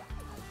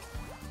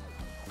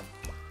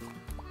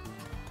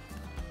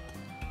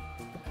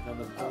 And then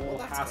the Oh, bowl well,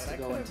 that's has good. to I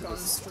go could into have the gone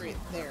straight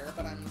there,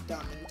 but I'm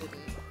dumb and didn't.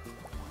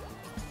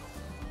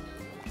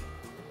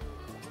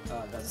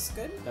 Is this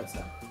good? That's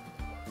done.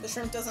 The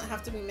shrimp doesn't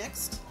have to be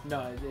mixed?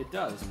 No, it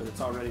does, but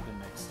it's already been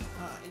mixed.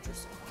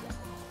 Interesting.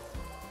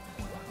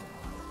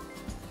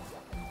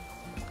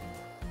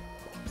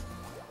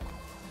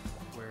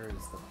 Where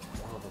is the...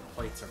 Oh, the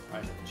plates are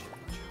by the chicken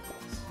chips.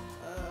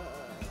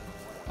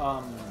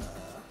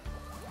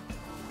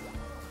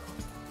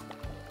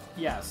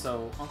 Yeah,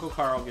 so Uncle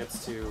Carl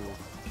gets to...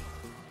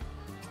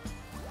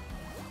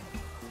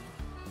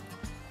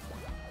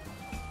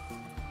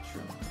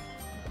 Shrimp.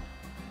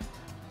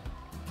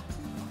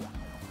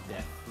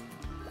 Death.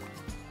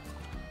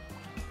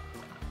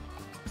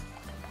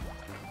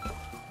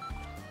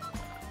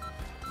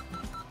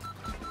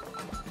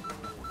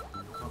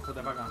 I'll put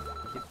that back on.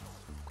 Keep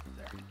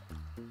there.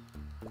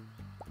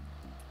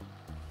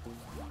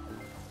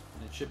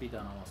 And it should be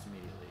done almost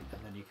immediately,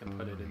 and then you can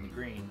put it in the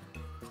green.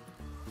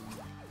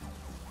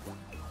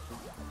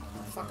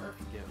 Fucker.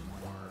 Get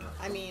more.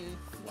 I mean,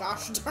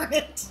 gosh darn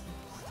it.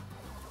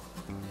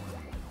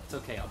 It's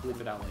okay, I'll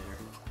bleep it out later.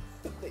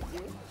 Thank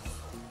you.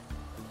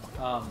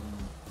 Come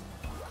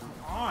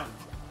on.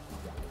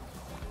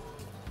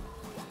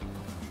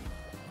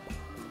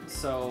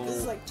 So This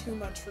is like too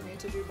much for me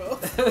to do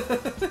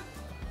both.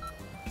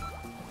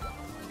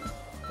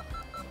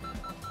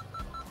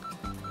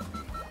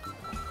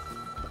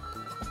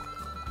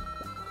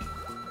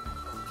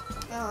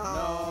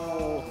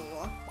 Oh.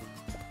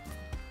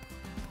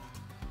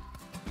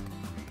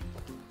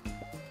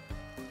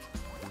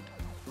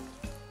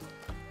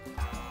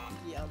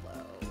 Yellow.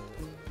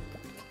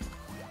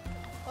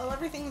 Well,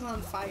 everything's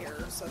on fire,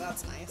 so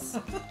that's nice.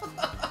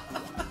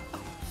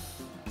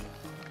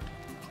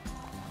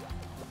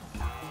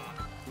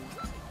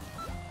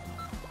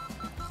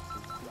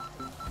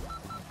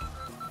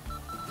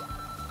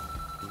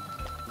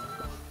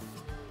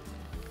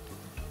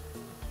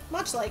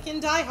 Much like in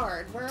Die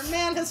Hard, where a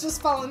man has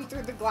just fallen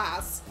through the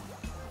glass.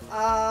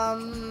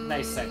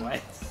 nice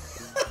segue.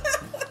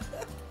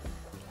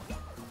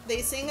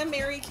 They sing a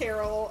merry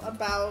carol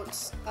about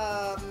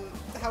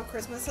how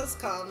Christmas has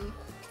come,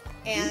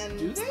 and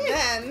do they?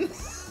 then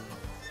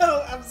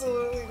oh,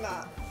 absolutely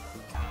not.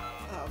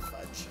 Oh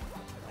fudge!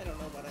 I don't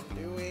know what I'm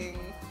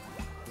doing.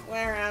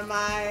 Where am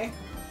I?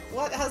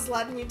 What has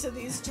led me to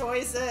these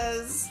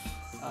choices?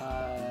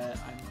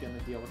 I'm gonna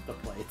deal with the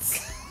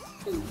plates.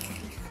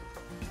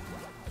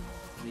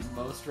 The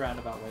most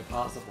roundabout way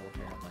possible,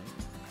 apparently.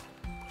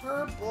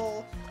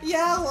 Purple,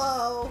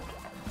 yellow,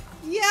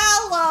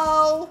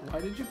 yellow. Why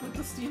did you put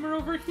the steamer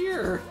over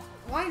here?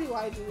 Why do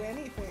I do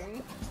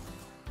anything?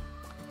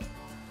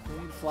 We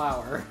need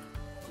flour.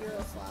 You're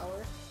a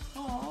flower.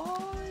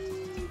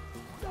 Aww.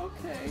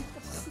 Okay.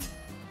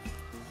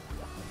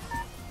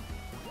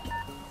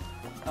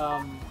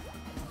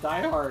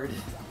 Die Hard.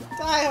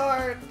 Die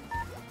Hard.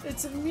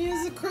 It's a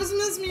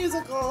Christmas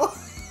musical.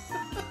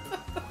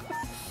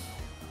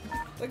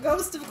 The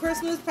ghost of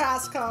Christmas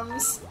past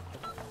comes.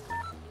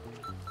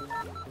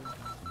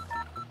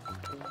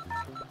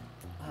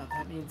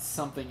 That means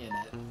something in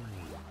it.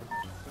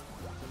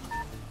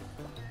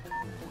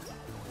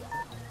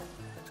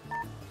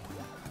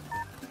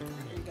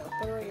 Here you go.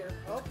 Put it right here.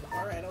 Oh,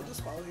 alright, I'll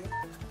just follow you.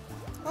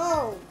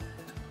 Oh!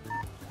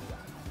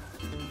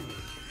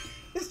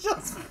 It's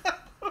just...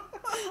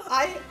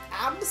 I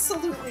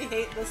absolutely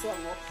hate this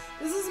level.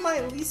 This is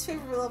my least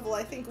favorite level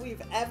I think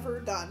we've ever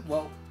done.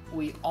 Well,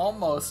 we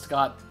almost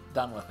got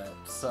done with it,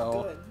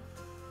 so... Good.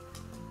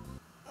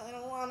 I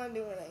don't want to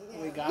do it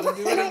again. We gotta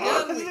do it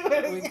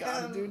again. We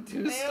gotta do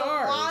 2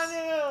 stars. I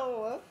don't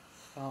want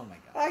to. Oh my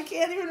god. I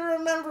can't even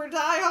remember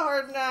Die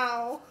Hard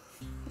now.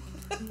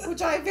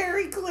 Which I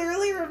very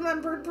clearly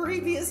remembered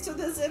previous to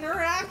this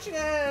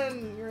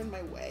interaction. You're in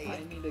my way.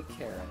 I need a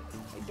carrot.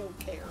 I don't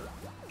care.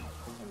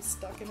 I'm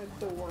stuck in a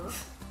door.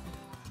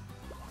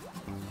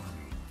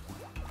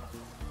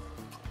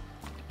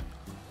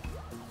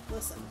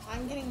 Listen,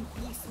 I'm getting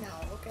beef now,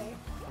 okay?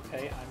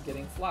 Okay, I'm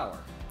getting flour.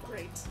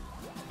 Great.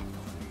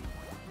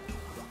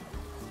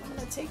 I'm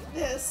gonna take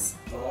this.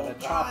 You Oh, gotta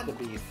God. chop the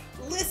beef.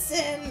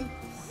 Listen!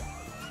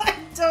 I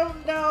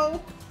don't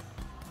know.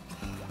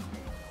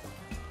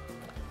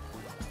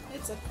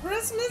 It's a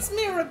Christmas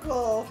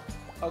miracle.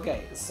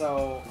 Okay,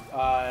 so,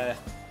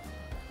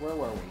 where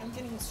were we? I'm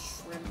getting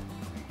shrimp.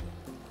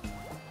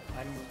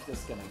 I'm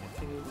just gonna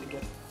continue to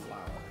get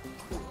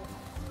flour.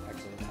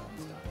 Actually, that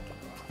one's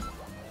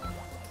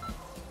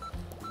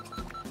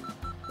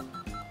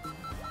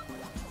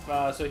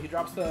not. So he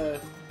drops the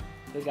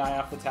guy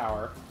off the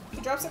tower. He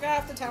drops the guy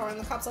off the tower, and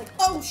the cop's like,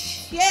 "Oh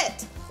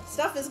shit!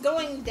 Stuff is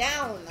going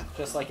down."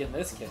 Just like in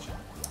this kitchen.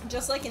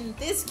 Just like in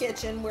this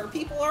kitchen, where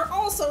people are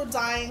also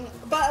dying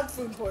of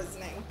food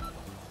poisoning.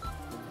 Oh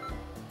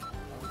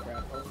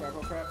crap! Oh crap!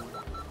 Oh crap!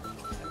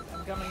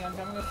 I'm coming! I'm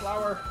coming with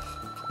flour.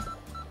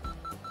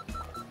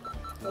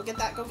 Go get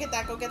that! Go get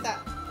that! Go get that!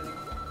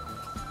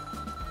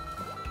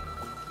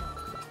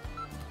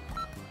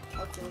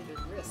 Calculated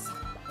risk.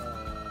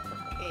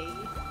 A.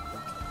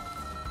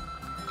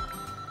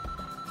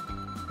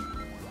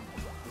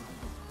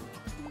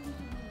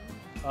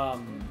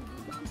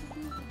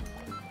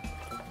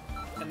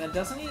 And then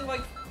doesn't he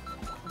like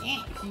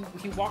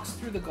he walks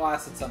through the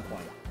glass at some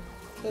point?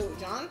 Who,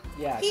 John?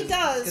 Yeah, he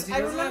does. 'cause he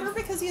I doesn't remember have-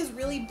 because he has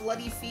really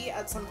bloody feet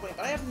at some point,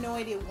 but I have no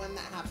idea when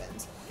that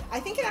happens. I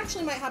think it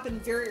actually might happen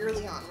very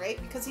early on,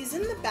 right? Because he's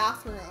in the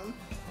bathroom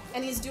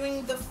and he's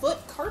doing the foot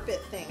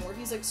carpet thing where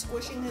he's like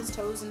squishing his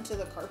toes into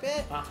the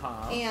carpet,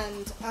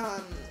 and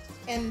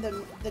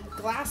the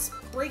glass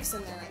breaks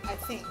in there. I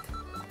think.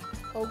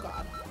 Oh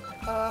God.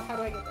 How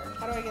do I get there?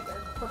 How do I get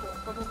there? Purple,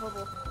 purple,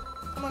 purple.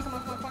 Come on, come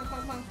on, come on, come on, come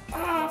on, come on.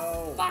 Ah,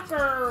 No.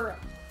 fucker!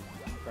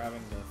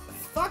 Grabbing the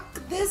thing. Fuck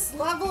this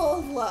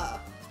level!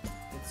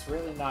 It's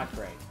really not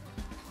great.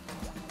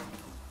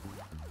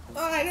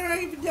 I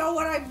don't even know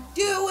what I'm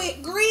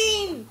doing.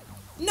 Green!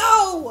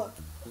 No!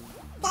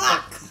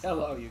 Fuck!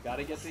 Yellow, you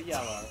gotta get to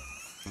yellow.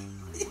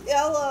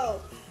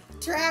 Yellow.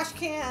 Trash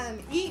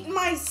can. Eat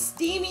my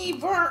steamy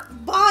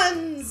burnt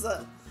buns!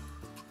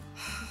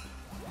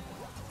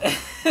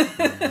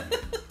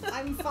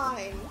 I'm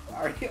fine.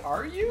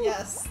 Are you?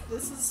 Yes,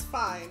 this is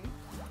fine.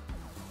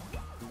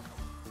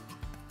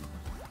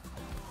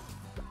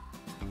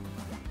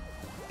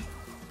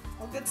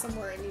 I'll get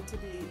somewhere I need to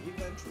be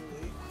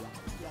eventually.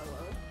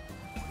 Yellow.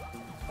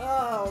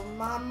 Oh,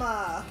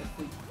 mama. If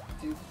we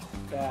do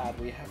bad,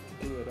 we have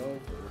to do it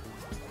over.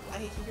 I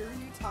hear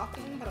you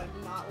talking, but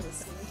I'm not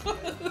listening to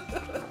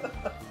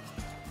it.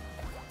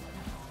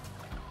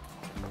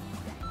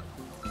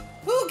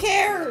 Who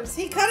cares?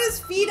 He cut his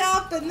feet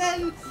up and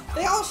then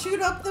they all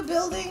shoot up the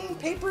building.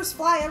 Papers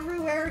fly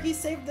everywhere. He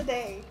saved the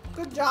day.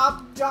 Good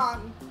job,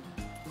 John.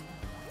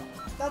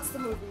 That's the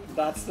movie.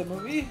 That's the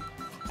movie?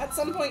 At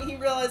some point he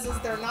realizes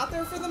they're not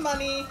there for the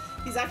money.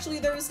 He's actually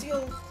there to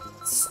steal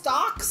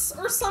stocks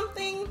or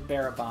something.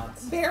 Bearer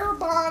bonds. Bearer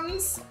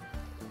bonds.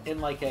 In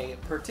like a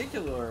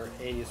particular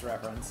 80s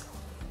reference.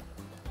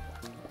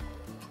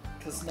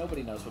 Because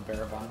nobody knows what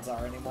bearer bonds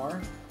are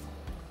anymore.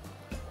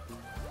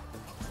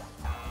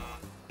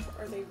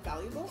 Are they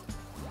valuable?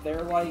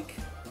 They're like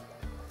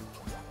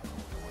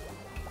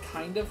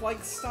kind of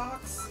like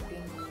stocks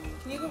in.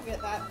 Can you go get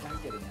that? I'm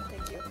getting it.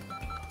 Thank you.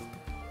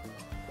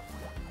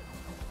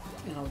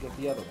 And I'll get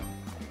the other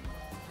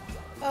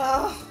one.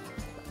 Ugh.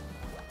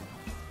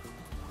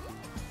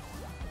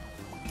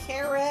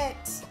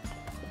 Carrot.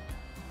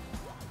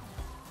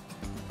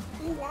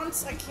 Who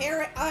wants a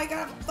carrot? I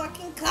gotta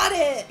fucking cut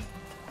it.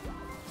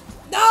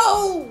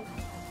 No!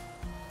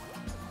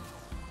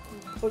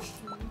 Push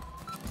me.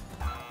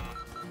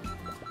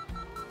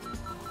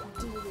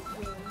 Do it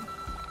again.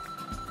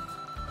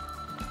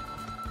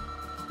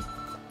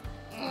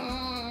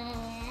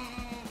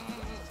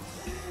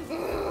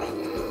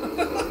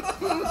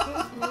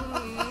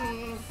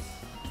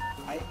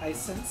 I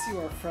sense you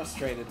are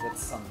frustrated with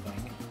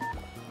something.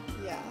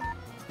 Yeah.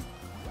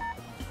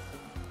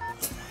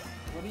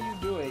 What are you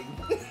doing?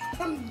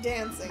 I'm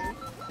dancing.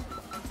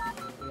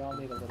 We all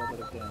need a little bit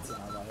of dance in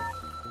our life.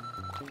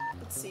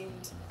 It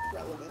seemed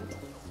relevant.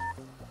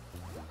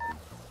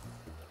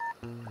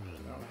 We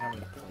don't have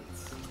any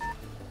plates.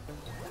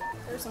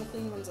 There are some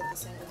clean ones at the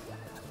sink.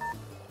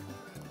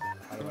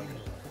 How do I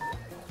get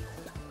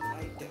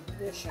there?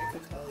 I wish I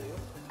could tell you.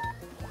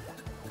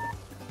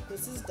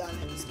 This is done,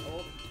 I was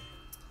told.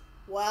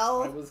 I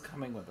Well, was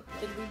coming with a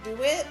plate. did we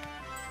do it?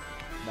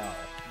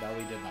 No,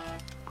 we did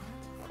not.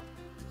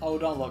 Oh,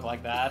 don't look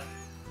like that.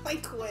 I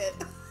quit.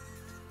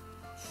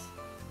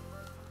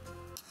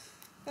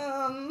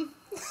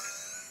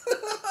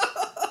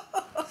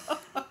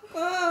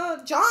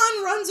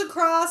 John runs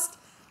across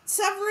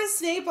Severus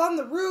Snape on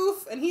the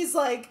roof, and he's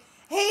like,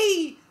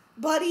 "Hey,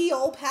 buddy,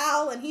 old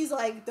pal," and he's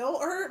like,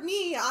 "Don't hurt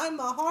me, I'm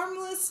a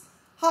harmless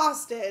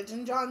hostage,"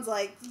 and John's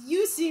like,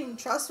 "You seem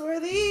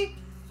trustworthy,"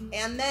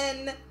 and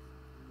then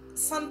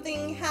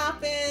something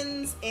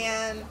happens,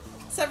 and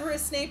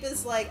Severus Snape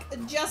is like,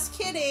 "Just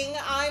kidding,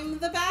 I'm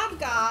the bad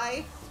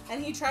guy,"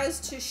 and he tries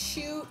to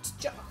shoot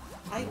John.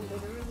 I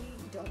literally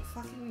don't don't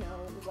fucking know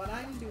what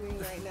I'm doing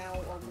right now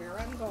or where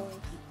I'm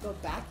going. Go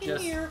back in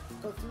here,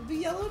 go through the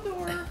yellow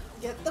door,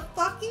 get the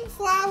fucking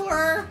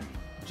flour!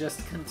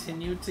 Just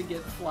continue to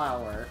get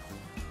flour.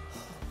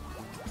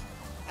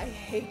 I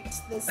hate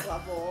this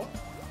level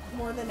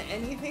more than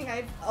anything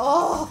I've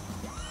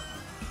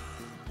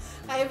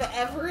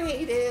ever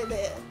hated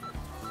it.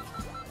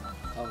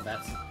 Oh,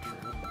 that's not true.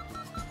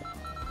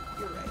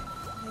 You're right.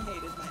 I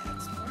hated my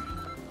ex more.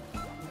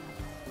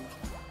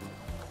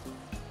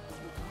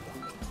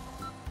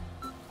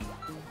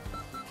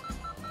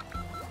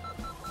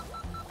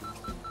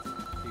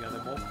 You got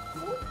that bowl?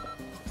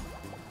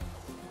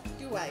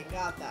 Do I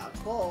got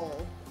that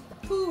bowl?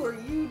 Who are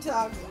you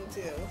talking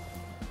to?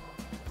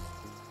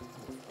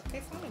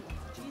 Okay, fine.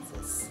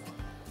 Jesus.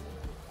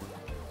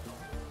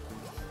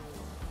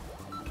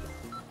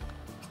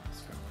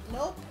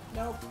 Nope.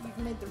 Nope. You've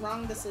made the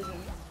wrong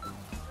decision.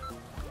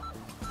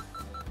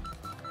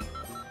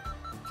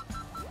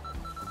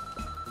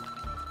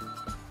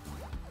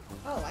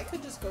 Oh, I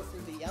could just go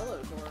through the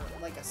yellow door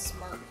like a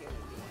smart human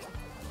being.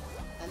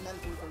 And then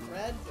through the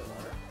red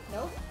door.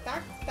 Nope.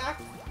 Back.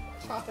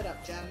 Chop it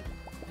up, Jen.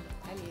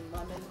 I mean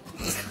lemon.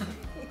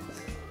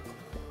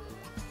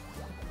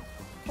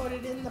 Put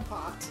it in the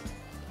pot.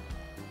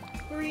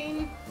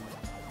 Green.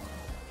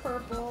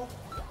 Purple.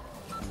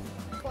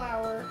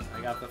 Flower.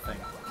 I got the thing.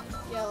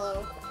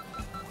 Yellow.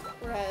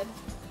 Red.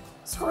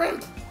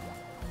 Scrimp!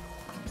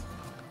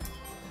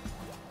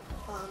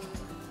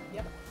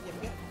 Yep.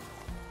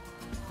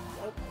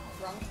 Nope.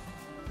 Wrong.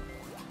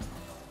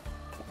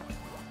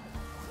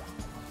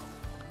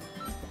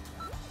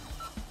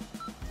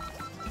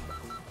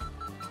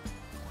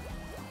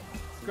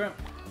 Scrimp.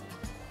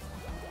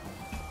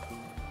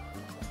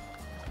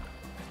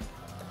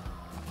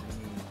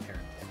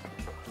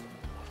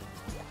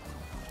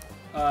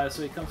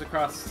 So he comes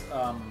across,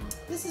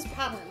 This is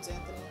patterns,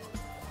 Anthony.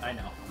 I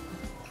know.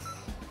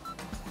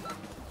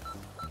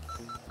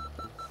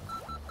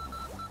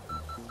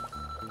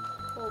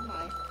 Oh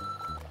my.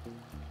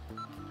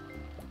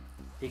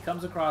 He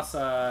comes across,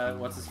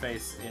 what's his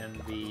face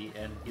and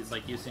he's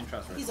like, you seem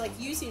trustworthy. He's like,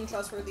 you seem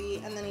trustworthy,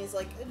 and then he's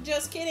like,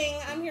 just kidding,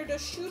 I'm here to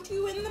shoot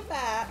you in the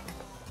back.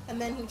 And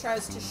then he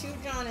tries to shoot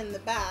John in the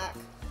back,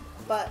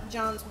 but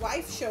John's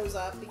wife shows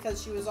up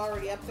because she was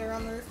already up there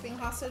on the roof being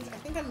hostage. I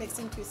think I'm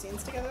mixing two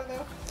scenes together,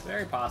 though.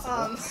 Very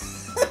possible.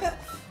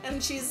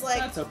 And she's like...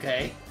 That's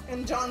okay.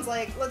 And John's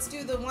like, let's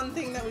do the one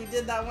thing that we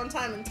did that one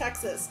time in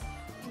Texas.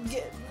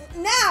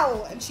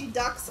 Now! And she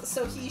ducks,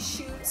 so he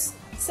shoots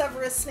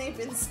Severus Snape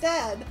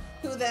instead,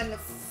 who then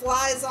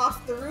flies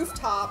off the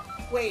rooftop.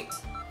 Wait.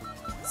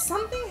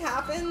 Something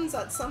happens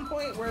at some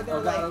point where they're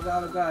like... Oh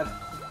god.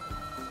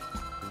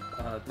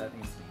 That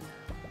needs to be...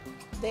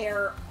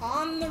 They're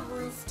on the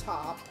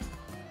rooftop,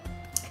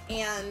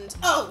 and...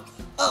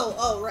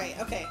 right,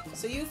 okay.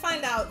 So you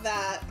find out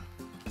that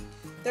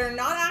they're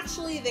not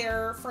actually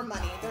there for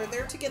money. They're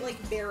there to get,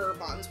 like, bearer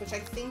bonds, which I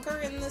think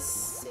are in the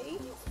safe?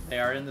 They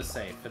are in the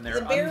safe, and they're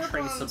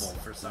untraceable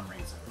for some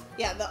reason.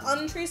 Yeah, the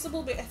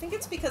untraceable... I think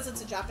it's because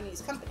it's a Japanese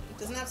company.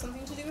 Doesn't it have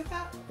something to do with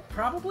that?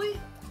 Probably.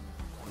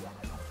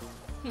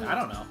 I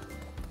don't know.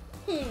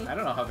 I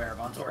don't know how bearer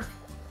bonds work.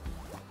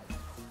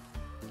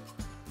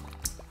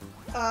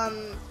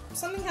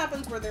 Something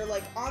happens where they're,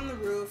 like, on the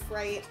roof,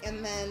 right?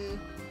 And then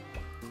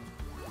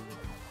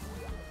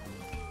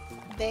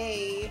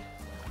they...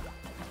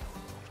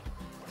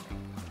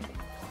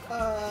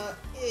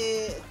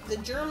 the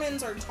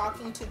Germans are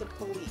talking to the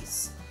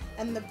police.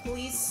 And the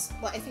police,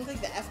 I think,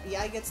 like, the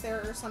FBI gets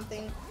there or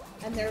something.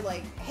 And they're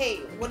like, hey,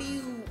 what do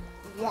you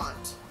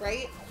want,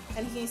 right?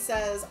 And he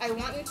says, I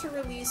want you to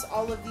release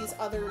all of these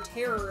other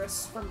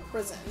terrorists from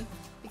prison.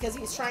 Because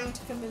he's trying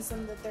to convince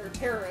them that they're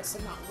terrorists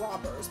and not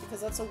robbers, because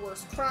that's a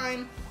worse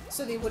crime,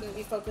 so they wouldn't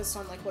be focused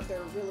on, like, what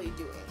they're really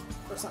doing,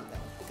 or something,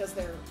 because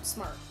they're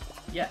smart.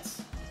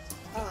 Yes.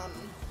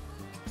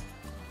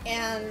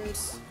 And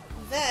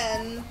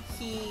then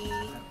he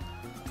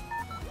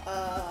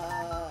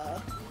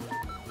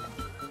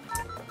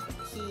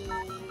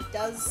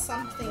does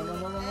something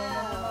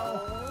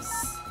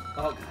else.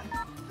 Oh, God.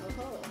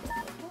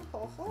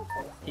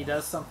 He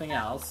does something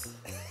else.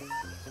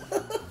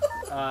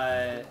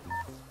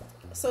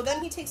 So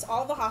then he takes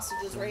all the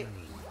hostages, right?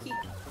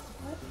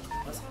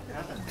 What's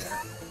happening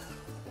there?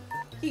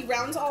 He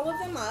rounds all of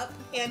them up,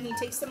 and he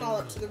takes them all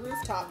up to the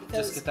rooftop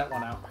because... Just get that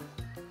one out.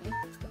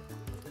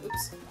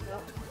 Oops.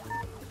 No.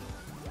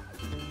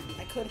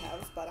 I could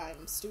have, but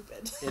I'm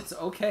stupid. It's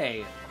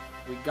okay.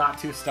 We got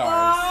 2 stars.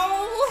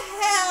 Oh,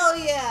 hell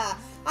yeah!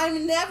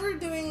 I'm never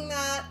doing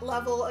that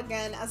level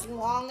again as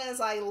long as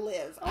I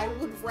live. I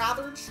would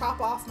rather chop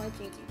off my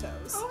pinky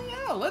toes. Oh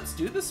yeah, let's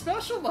do the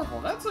special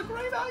level. That's a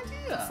great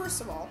idea. First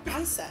of all,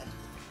 I said,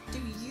 do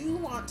you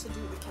want to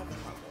do the Kevin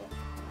level?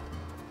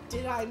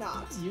 Did I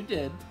not? You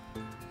did.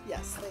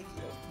 Yes, thank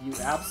you. You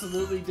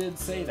absolutely did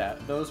say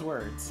that, those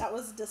words. That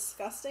was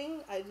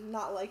disgusting. I did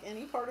not like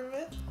any part of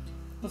it.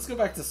 Let's go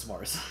back to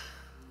s'mores.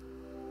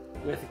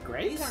 With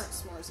grapes? These aren't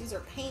s'mores, these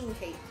are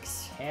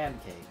pancakes.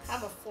 Pancakes.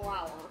 Have a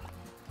flower.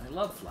 I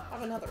love flour.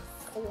 Have another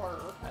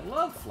 4. I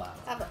love flour.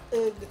 Have an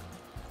ugh.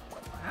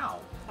 Wow.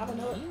 Have an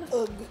mean.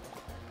 ugh.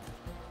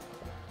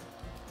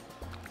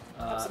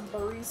 Uh, Have some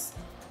berries.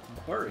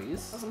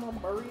 Berries. Have some more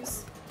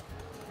berries.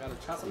 Gotta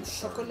chop Some these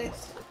chocolate.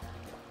 berries.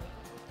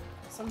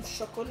 Some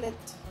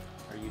chocolate.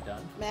 Are you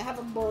done? May I have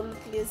a bowl,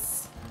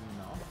 please?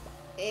 No.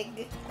 Egg.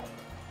 Here.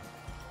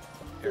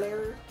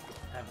 Fleur.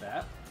 Have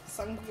that.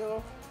 Thank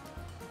you.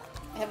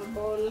 Have a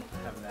bowl.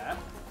 Have that.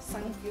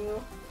 Thank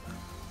you.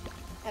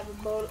 Have a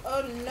bowl.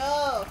 Oh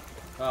no!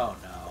 Oh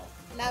no.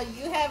 Now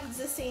you have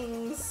the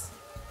things.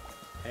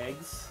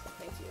 Eggs.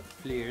 Thank you.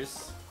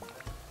 Fleers.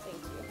 Thank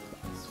you.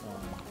 This one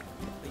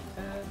can be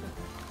plated.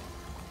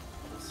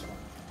 This one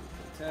can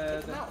be Take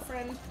plated. them out,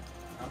 friend.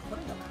 I'm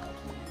putting them out.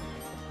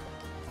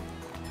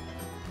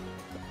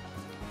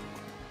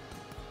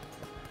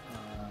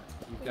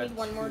 You've We got need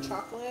one more 2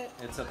 chocolate.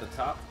 It's at the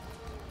top.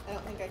 I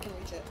don't think I can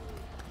reach it.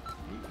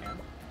 You can.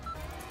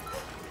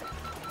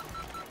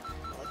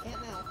 Well, I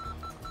can't now.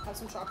 Have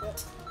some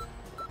chocolate.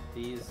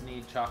 These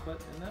need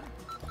chocolate in them.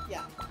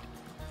 Yeah.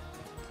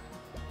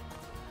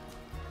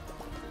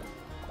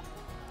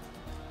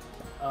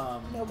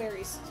 No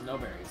berries. No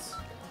berries.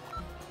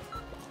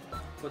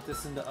 Put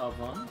this in the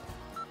oven.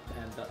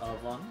 And the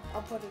oven.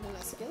 I'll put it in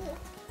a skillet.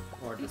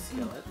 Or the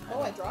skillet.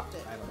 Oh, I dropped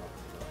it. I don't know what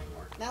to do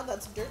anymore. Now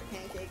that's dirt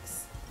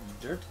pancakes.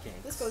 Dirt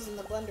cakes. This goes in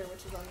the blender,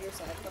 which is on your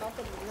side, but I'll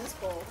put it in this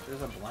bowl.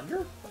 There's a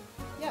blender?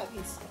 Yeah,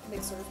 these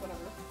mixers, whatever.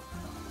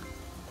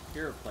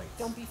 Here are plates.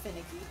 Don't be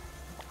finicky.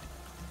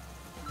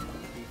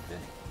 Don't be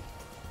finicky.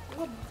 You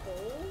have a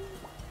bowl?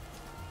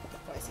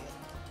 Oh, I see it.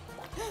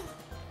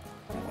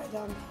 What have I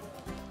done?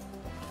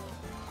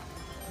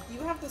 You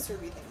have the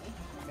servy thingy.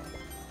 Okay.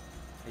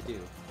 I do.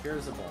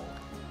 Here's a bowl.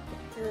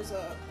 Here's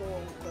a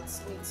bowl that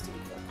needs to be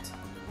cooked.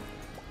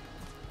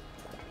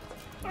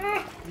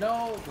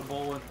 No, the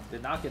bowl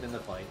did not get in the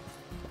plate.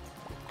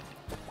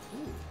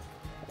 Ooh.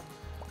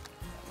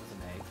 That was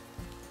an egg.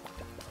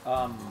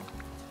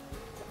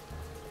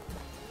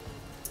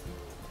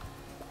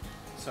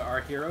 So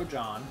our hero,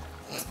 John.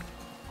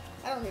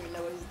 I don't even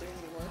know what he's doing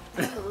anymore.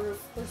 On the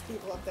roof. There's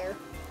people up there.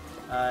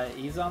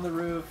 He's on the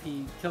roof.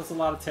 He kills a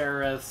lot of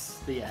terrorists.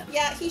 The end.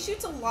 Yeah, he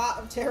shoots a lot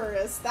of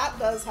terrorists. That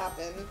does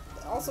happen.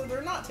 Also,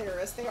 they're not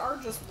terrorists. They are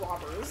just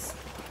robbers.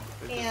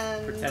 They're just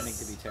And pretending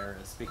to be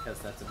terrorists because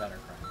that's a better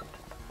crime.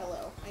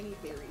 hello. I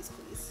need berries,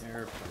 please.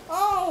 Airplanes.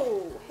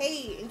 Oh!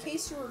 Hey, in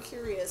case you were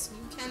curious,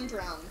 you can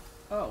drown.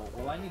 Oh,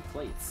 well, I need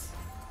plates.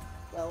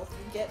 Well,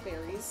 you get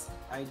berries.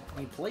 I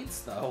need plates,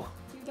 though.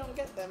 You don't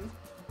get them.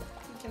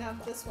 You can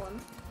have this one.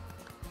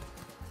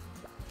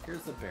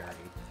 Here's a berry.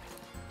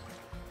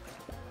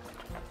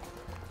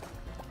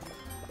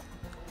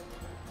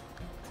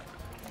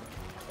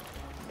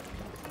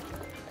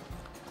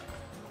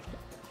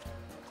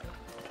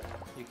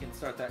 You can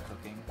start that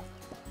cooking.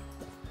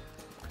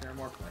 There are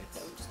more plates.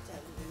 Don't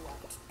tell me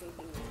what to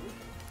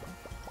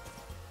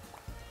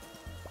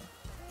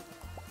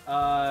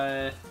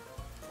do.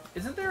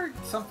 Isn't there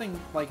something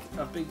like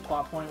a big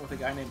plot point with a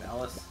guy named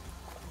Ellis?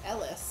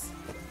 Ellis.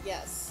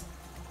 Yes.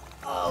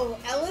 Oh,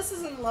 Ellis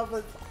is in love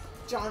with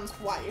John's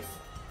wife,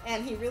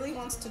 and he really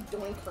wants to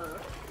doink her.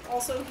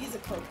 Also, he's a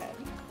cokehead.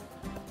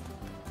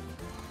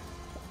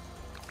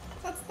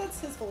 That's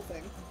his whole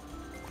thing.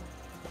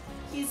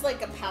 He's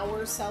like a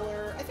power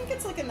seller. I think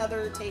it's like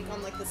another take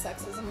on like the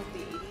sexism of the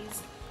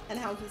 80s and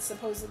how he's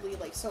supposedly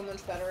like so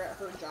much better at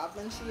her job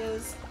than she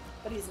is,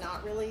 but he's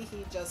not really.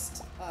 He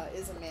just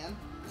is a man.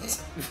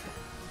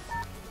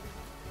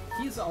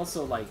 He's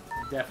also like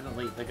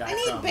definitely the guy I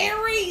need from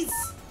berries!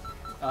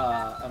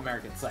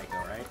 American Psycho,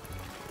 right?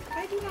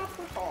 I do not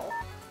recall.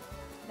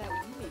 Now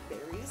you need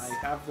berries. I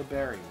have the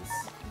berries.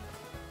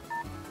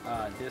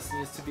 This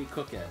needs to be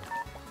cooked. Thank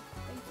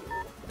you.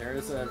 There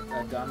is a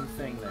done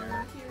thing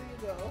there. Here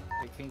you go.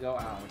 It can go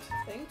out.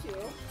 Thank you.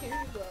 Here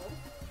you go.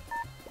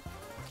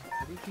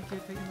 How do you keep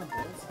taking the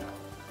bowls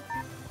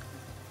out?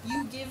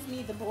 You give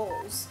me the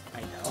bowls I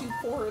to know.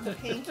 pour the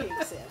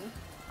pancakes in.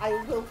 I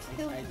will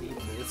kill I you. need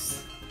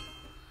this.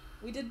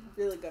 We did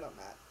really good on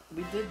that.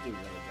 We did do really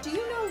good. Do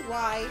you know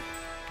why?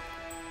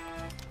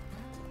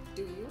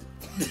 Do you?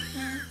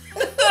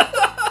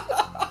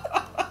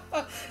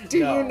 Do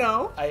No, you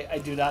know? I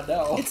do not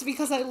know. It's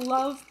because I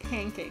love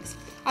pancakes.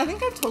 I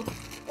think I've told.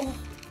 Oh.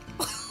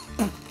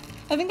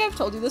 I think I've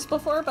told you this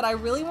before, but I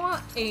really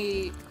want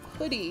a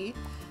hoodie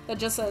that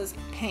just says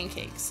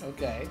pancakes.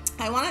 Okay.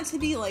 I want it to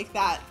be like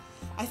that.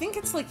 I think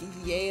it's like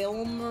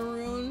Yale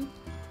maroon,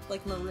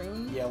 like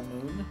maroon. Yale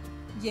Moon.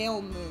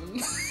 Yale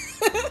moon.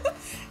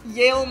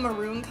 Yale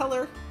maroon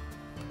color.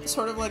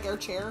 Sort of like our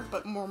chair,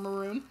 but more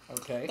maroon.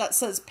 Okay. That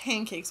says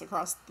pancakes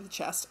across the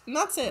chest. And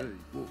that's it.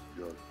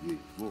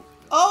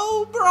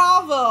 Oh,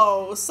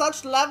 bravo!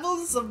 Such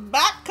levels of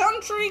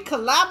backcountry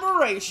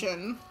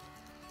collaboration.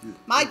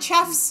 My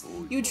chefs,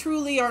 you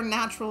truly are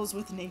naturals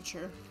with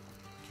nature.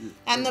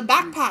 And the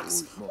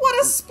backpacks,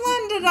 what a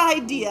splendid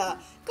idea!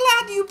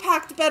 Glad you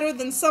packed better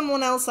than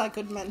someone else I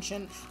could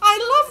mention.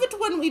 I love it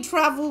when we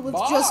travel with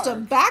just a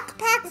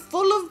backpack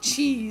full of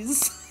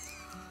cheese.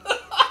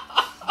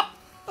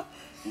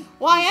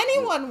 Why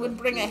anyone would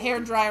bring a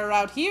hairdryer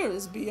out here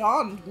is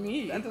beyond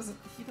me.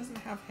 He doesn't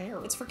have hair.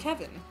 It's for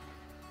Kevin. ...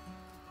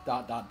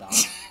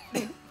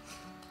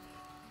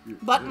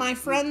 But my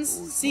friends,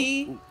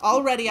 see,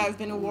 already I've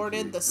been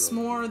awarded the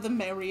s'more the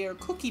merrier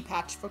cookie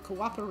patch for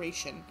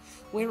cooperation.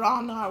 We're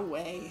on our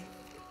way.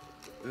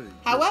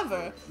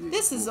 However,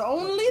 this is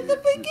only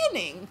the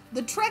beginning.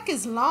 The trek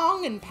is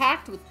long and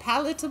packed with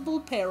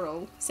palatable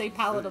peril. Say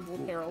palatable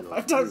peril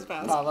 5 times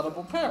fast.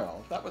 Palatable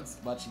peril. That was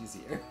much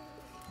easier.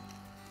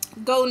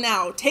 Go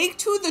now, take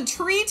to the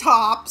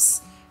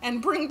treetops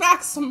and bring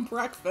back some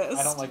breakfast.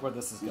 I don't like where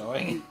this is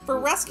going. For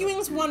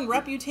rescuing's one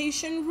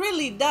reputation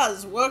really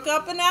does work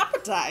up an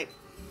appetite.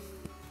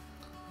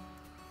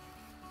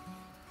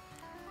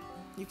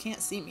 You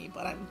can't see me,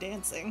 but I'm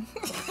dancing.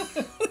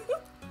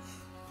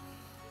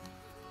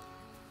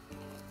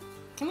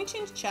 Can we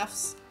change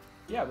chefs?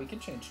 Yeah, we can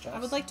change chefs. I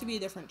would like to be a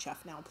different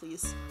chef now,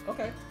 please.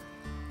 Okay.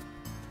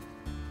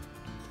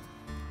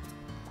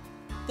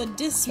 The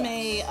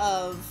dismay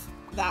of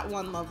that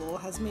one level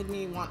has made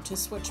me want to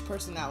switch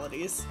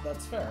personalities.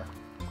 That's fair.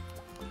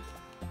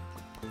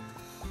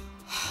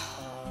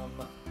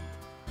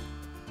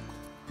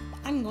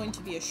 I'm going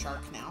to be a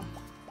shark now.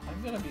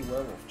 I'm gonna be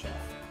werewolf chef.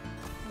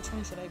 Which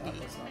one should I be?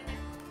 Werewolf chef.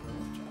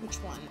 Which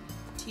one?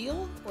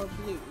 Teal or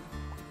blue?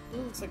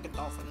 Blue looks like a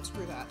dolphin.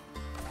 Screw that.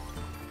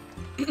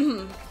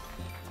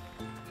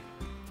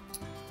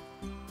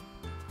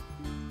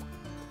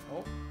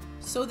 Oh.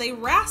 So they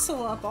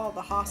wrestle up all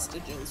the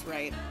hostages,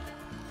 right?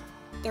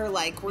 They're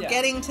like, we're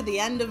getting to the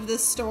end of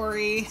this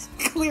story.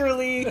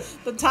 Clearly,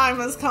 the time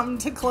has come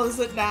to close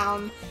it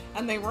down.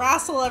 And they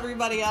wrestle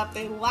everybody up.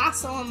 They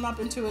lasso them up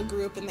into a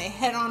group, and they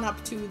head on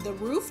up to the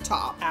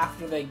rooftop.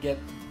 After they get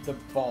the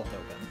vault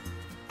open.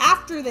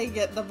 After they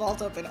get the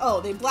vault open.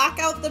 Oh, they black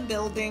out the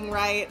building,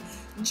 right?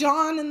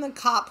 John and the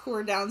cop who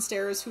are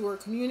downstairs, who are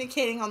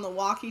communicating on the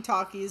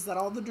walkie-talkies that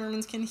all the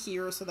Germans can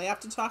hear, so they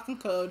have to talk in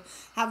code,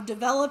 have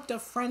developed a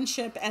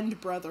friendship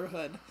and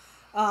brotherhood.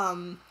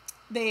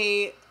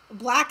 They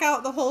black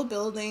out the whole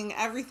building,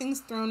 everything's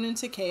thrown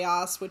into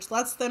chaos, which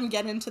lets them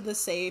get into the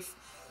safe,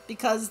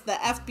 because the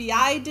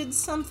FBI did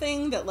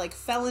something that, like,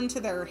 fell into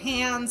their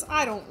hands.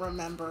 I don't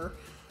remember.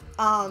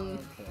 Okay.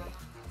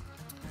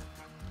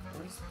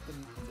 Where's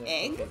the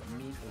Egg? Okay,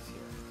 meat is here.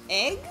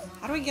 Egg?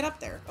 How do I get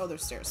up there? Oh,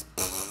 there's stairs.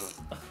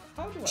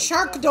 How do I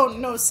Shark get don't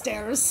know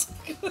stairs.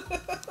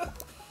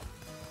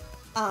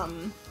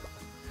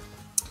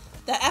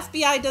 The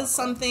FBI does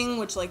something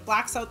which, like,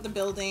 blacks out the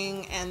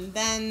building, and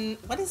then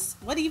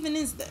what even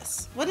is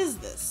this? What is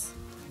this?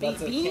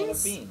 That's beans? a can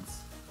of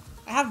beans.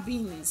 I have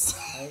beans.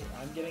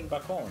 I'm getting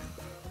bacon.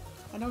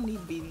 I don't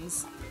need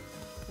beans.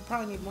 We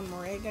probably need one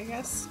more egg, I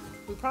guess.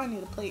 We probably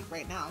need a plate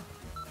right now.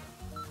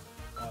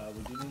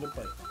 We do need a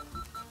plate.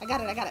 I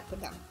got it. Put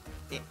it down.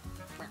 Yeah.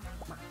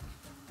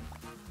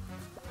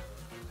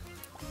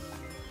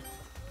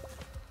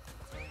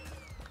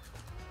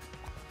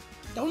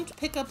 Don't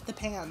pick up the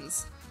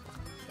pans.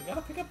 I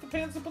gotta pick up the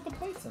pans and put the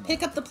plates in.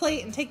 Pick up the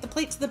plate and take the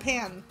plate to the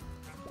pan.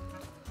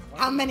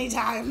 How many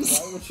times?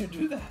 Why would you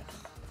do that?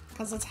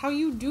 Because that's how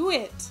you do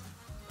it.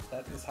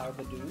 That is how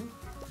to do?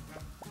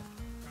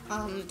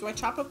 Do I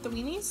chop up the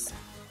weenies?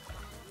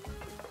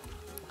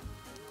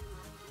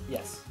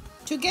 Yes.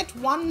 To get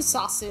one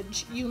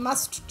sausage, you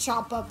must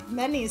chop up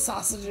many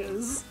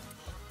sausages.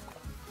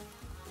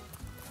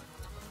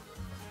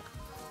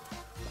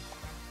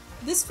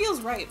 This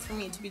feels right for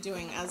me to be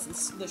doing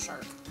as the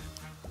shark.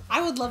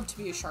 I would love to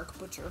be a shark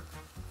butcher.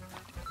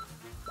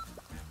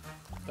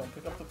 Don't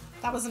pick up the...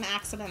 That was an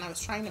accident. I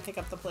was trying to pick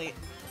up the plate.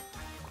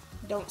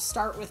 Don't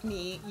start with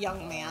me,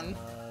 young man.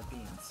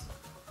 Beans.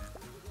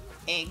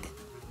 Egg.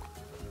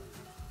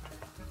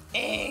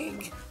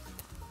 Egg.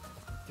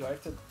 Do I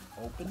have to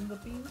open the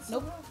beans?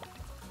 Nope. somehow?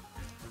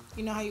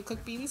 You know how you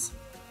cook beans?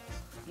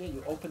 Yeah,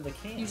 you open the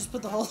can. You just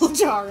put the whole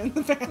jar in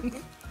the pan.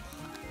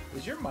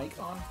 Is your mic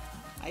on?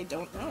 I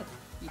don't know.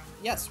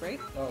 Yes, right?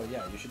 Oh,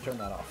 yeah, you should turn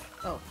that off.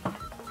 Oh.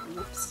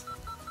 Whoops.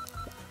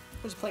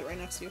 There's a plate right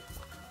next to you.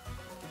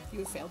 You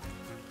have failed.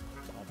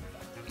 I'll be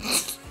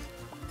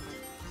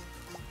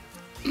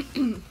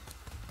back.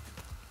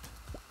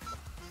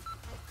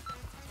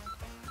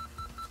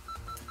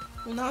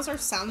 Well, now is our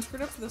sound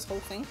screwed up for this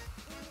whole thing?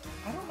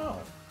 I don't know.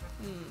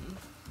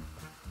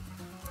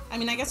 I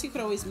mean, I guess you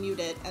could always mute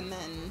it and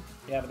then...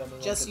 Yeah, but then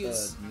we Just look at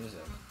use- the music.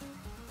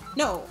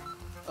 No.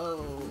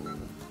 Oh.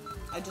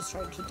 I just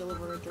tried to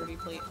deliver a dirty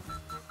plate.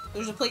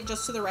 There's a plate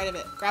just to the right of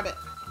it. Grab it.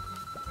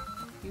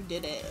 You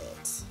did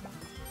it.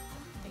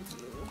 Thank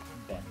you.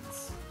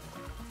 Bends.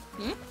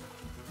 Hmm?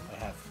 I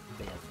have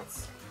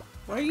bends.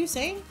 What are you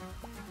saying?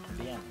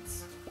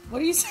 Bends.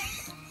 What are you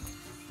saying?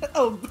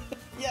 Oh,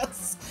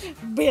 yes.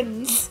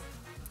 Bins.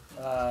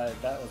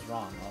 That was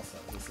wrong also.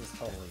 This is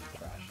totally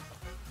trash.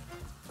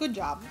 Good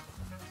job.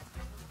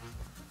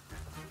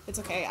 It's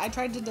okay. I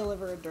tried to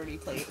deliver a dirty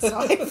plate, so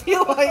I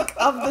feel like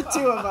of the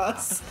two of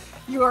us,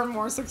 you are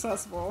more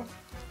successful.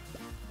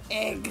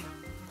 Egg.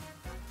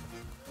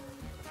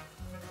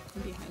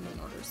 I'm behind on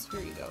orders.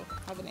 Here you go.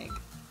 Have an egg.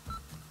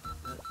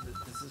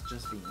 This is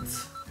just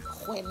beans.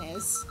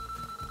 Juenes.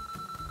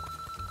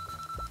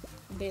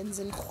 Beans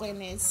and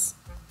juenes.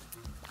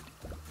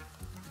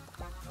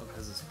 Oh,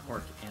 because it's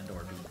pork and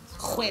or beans.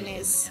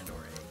 Juenes. And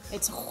or eggs.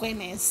 It's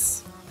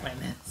juenes.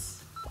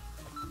 Juenes.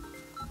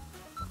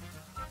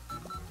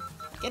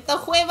 Get the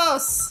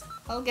huevos!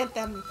 I'll get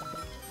them.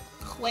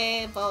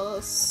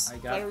 Huevos. I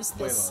got Where's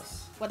huevos.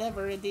 this?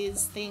 Whatever it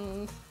is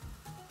thing.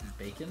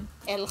 Bacon?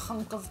 El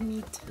hunk of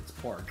meat. It's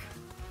pork.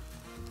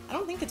 I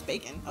don't think it's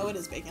bacon. Oh, it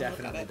is bacon.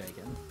 Definitely Look at it.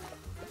 bacon.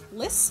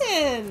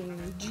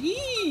 Listen!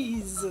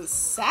 Jeez!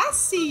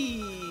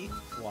 Sassy!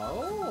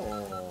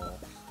 Whoa!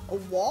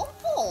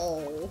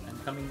 Whoa! I'm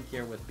coming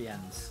here with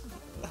beans.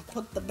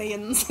 Put the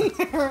beans in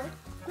there.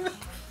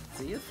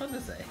 See, it's fun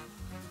to say.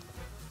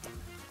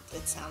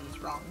 It sounds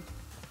wrong.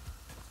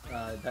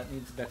 That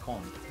needs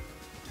bacon.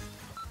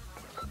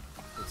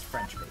 It's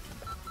French bacon.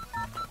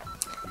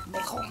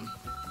 Bacon.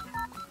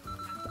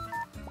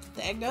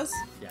 The egg does?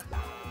 Yeah.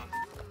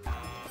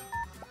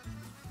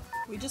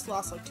 We just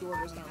lost like 2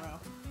 orders in a row.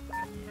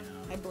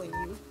 Yeah. I blame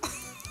you.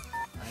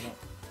 I don't.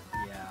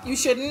 Yeah. You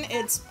shouldn't.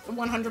 It's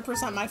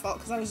 100% my fault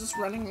because I was just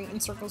running in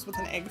circles with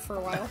an egg for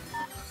a while.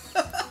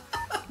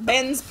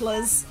 Bens,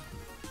 please.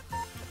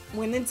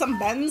 We need some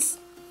bens.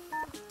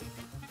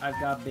 I've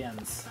got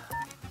beans.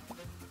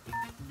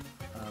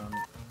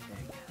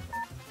 Egg.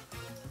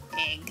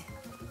 Egg.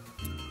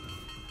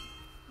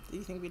 Do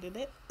you think we did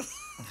it?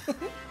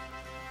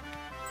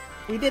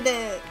 We did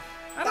it.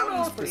 I That don't know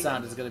one's if the pretty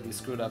sound good. is going to be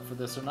screwed up for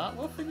this or not.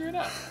 We'll figure it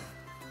out.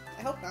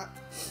 I hope not.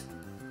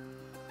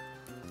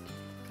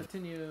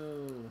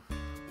 Continue.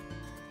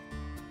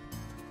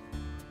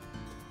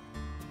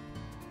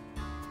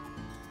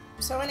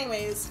 So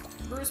anyways,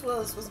 Bruce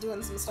Willis was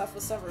doing some stuff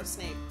with Severus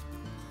Snape.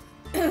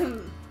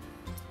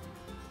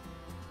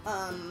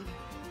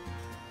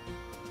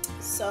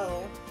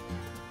 So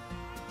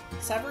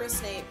Severus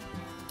Snape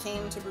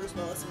came to Bruce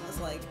Willis and was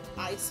like,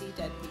 I see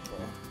dead people.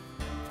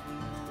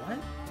 What?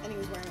 And he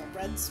was wearing a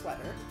red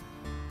sweater.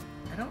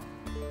 I don't.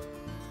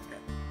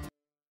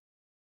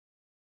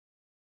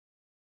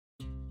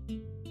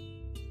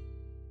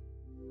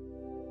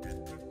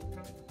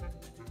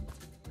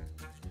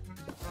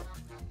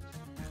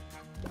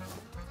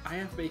 I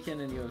have bacon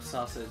and you have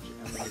sausage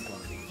and we need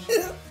one of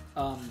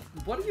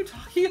each. What are you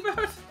talking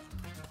about?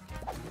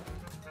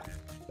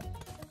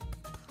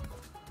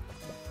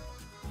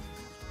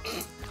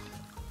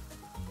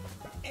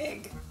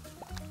 Egg.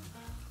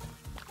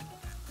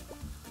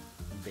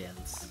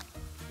 Bins.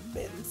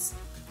 Bins.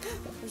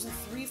 There's a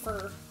 3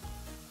 for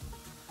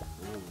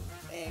Ooh.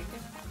 egg.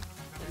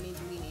 It needs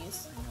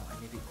weenies. I know, I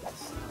need to eat this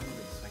so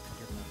I can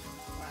get them.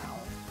 Wow.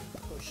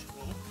 Pushed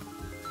me.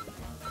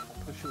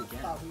 I'll push you again.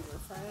 Thought we were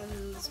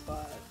friends,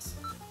 but...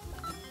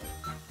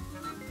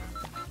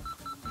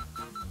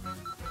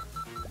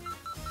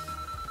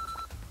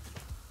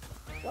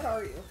 What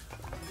are you?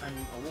 I'm a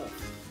wolf.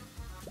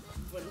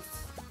 Wolf.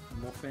 I'm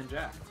Wolfman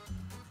Jack.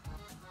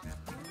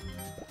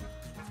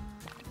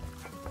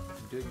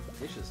 I'm doing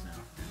dishes now.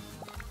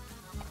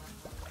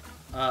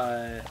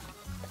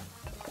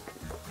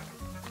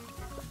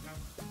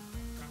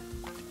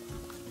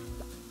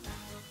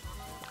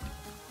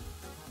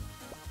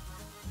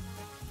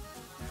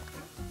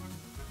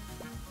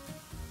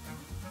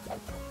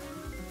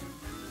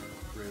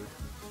 Rude.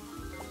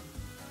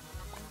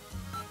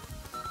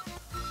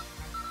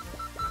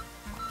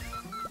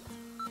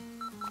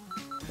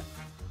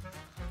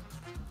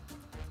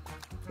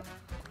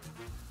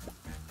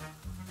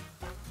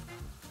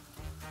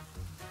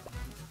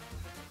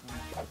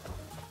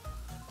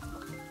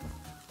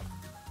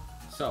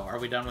 So, are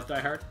we done with Die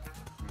Hard?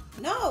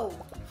 No!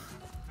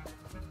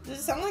 Did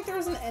it sound like there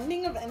was an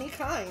ending of any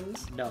kind?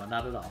 No,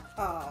 not at all.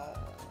 Oh.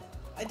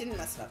 I didn't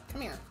mess it up.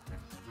 Come here.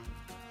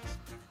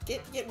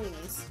 Get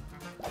weenies.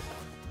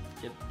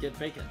 Get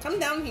bacon. Come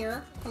down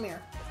here. Come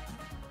here.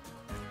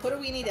 Put a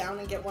weenie down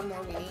and get one more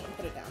weenie and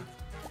put it down.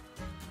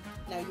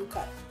 Now you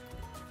cut.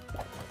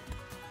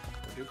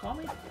 Would you call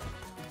me?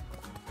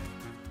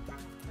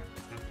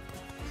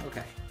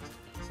 Okay.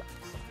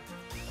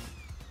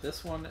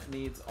 This one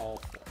needs all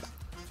 4.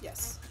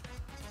 Yes.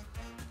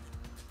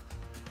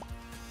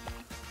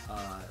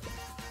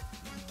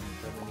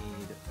 Then we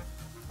need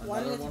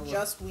One another with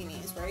just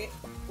weenies, right?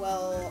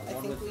 Well, I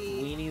one think with we...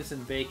 weenies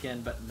and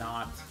bacon, but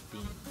not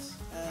beans.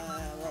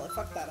 well, I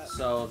fucked that up.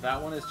 So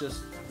that one is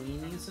just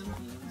weenies and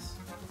beans.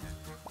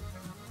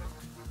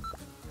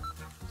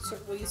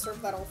 Will you serve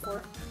that all 4?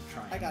 I'm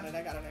trying. I got it.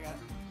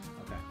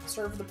 Okay.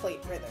 Serve the plate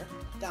right there.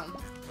 Down.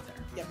 There.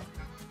 Yep.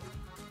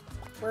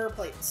 Where are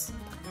plates?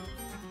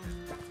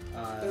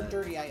 They're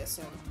dirty, I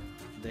assume.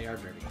 They are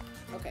dirty.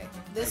 Okay.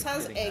 This I'm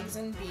has kidding eggs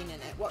and bean in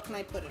it. What can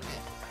I put in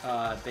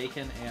it?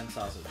 Bacon and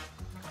sausage.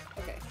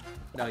 Okay.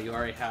 No, you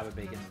already have a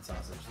bacon and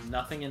sausage.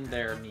 Nothing in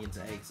there needs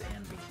eggs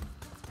and bean.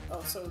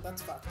 Oh, so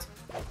that's fucked.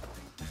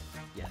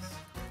 Yes.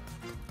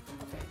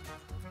 Okay.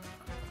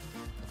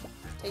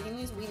 Taking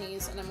these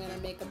weenies, and I'm gonna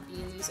make a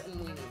beans and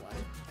weenie one.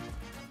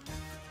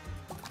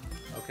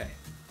 Okay.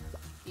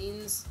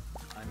 Beans.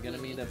 I'm gonna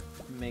need to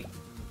make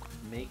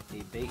make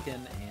a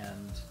bacon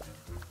and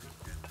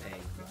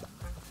egg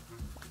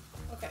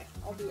one. Okay,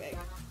 I'll do egg.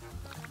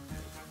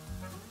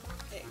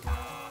 Egg.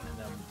 And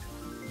then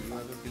you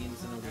have the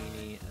beans and a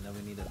weenie, and then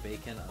we need a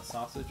bacon, a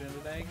sausage, and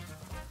an egg.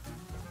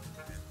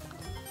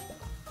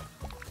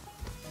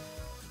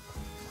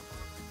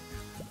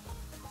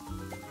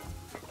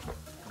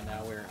 And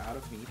now we're out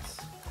of meats.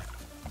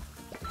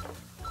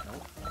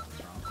 Nope, that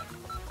was wrong.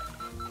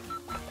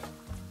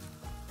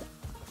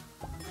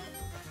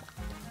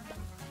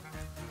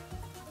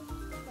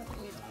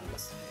 Nothing needs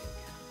meats.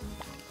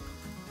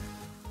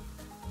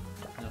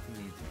 Nothing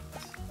needs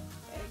meats.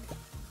 Egg.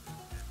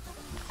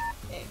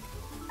 Egg.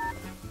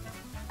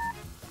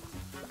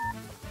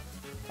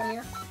 Come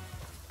here.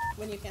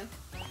 When you can.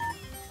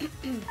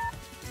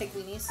 Take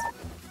weenies.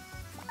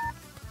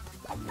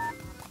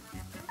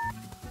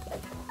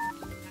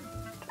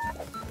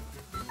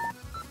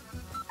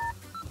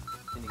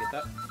 Can you get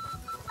that?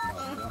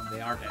 Oh, no,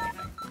 they aren't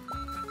anything.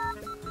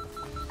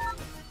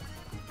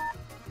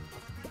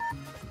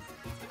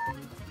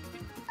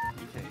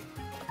 Okay.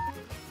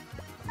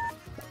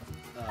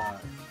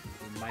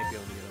 We might be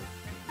able to get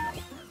a...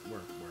 No,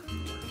 we're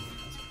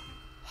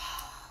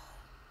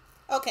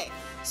Okay,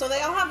 so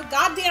they all have a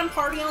goddamn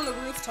party on the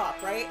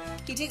rooftop, right?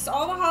 He takes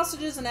all the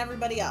hostages and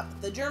everybody up.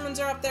 The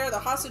Germans are up there, the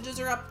hostages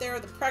are up there,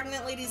 the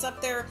pregnant lady's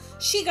up there.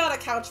 She got a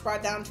couch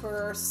brought down to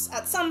her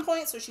at some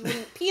point so she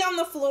wouldn't pee on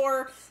the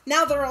floor.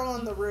 Now they're all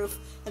on the roof.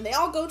 And they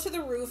all go to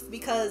the roof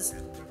because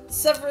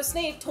Severus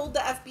Snape told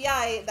the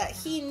FBI that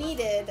he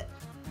needed...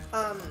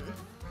 well,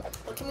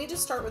 can we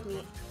just start with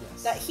meat?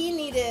 Yes. That he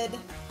needed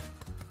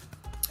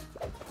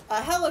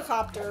a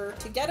helicopter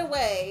to get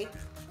away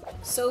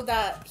so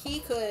that he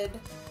could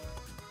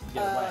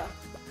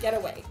get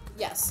away.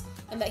 Yes.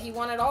 And that he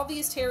wanted all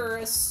these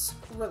terrorists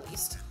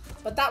released.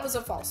 But that was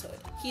a falsehood.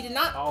 He did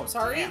not... Oh,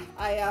 sorry. damn.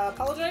 I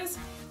apologize.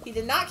 He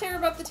did not care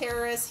about the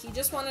terrorists. He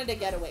just wanted a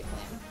getaway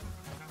plan.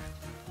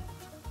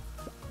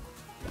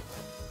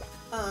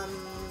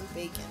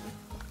 Bacon.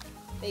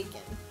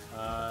 Bacon.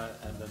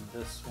 and then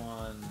this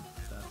one,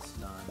 that's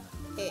done.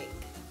 Egg.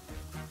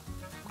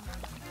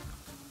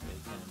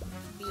 Bacon.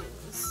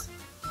 Beans.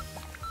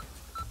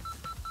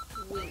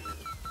 Weenie.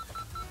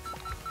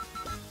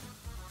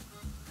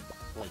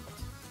 Plate.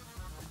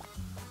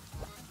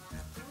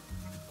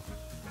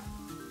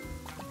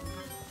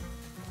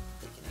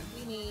 Bacon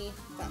and weenie.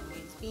 That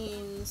needs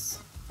beans.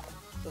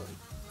 Boom.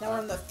 Now we're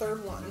on the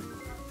third one.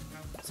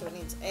 So it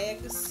needs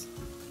eggs,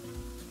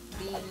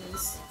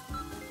 beans.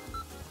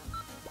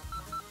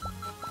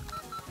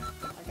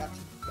 I got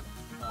you.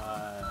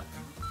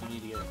 You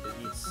need to get,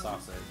 it needs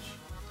sausage.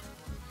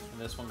 Can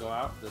this one go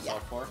out? This all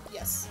four?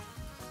 Yes.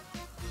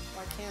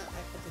 Why can't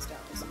I put this down?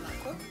 Is it not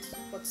cooked?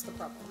 What's the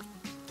problem?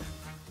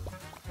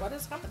 What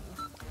is happening?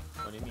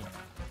 What do you mean?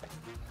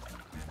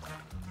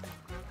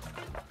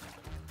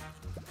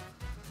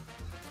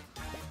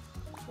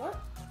 What?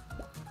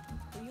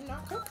 Are you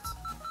not cooked?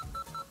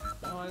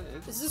 No,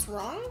 Is this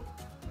wrong?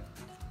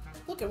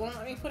 Look, it won't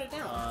let me put it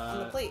down on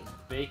the plate.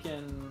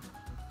 Bacon.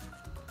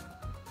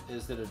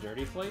 Is it a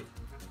dirty plate?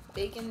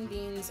 Bacon,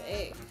 beans,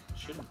 egg.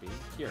 Shouldn't be.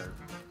 Here.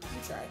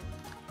 You try.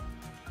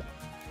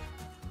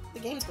 The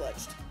game's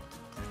glitched.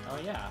 Oh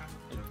yeah,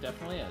 it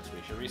definitely is.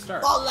 We should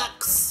restart.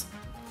 Bollocks!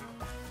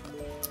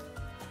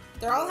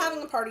 They're all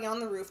having a party on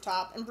the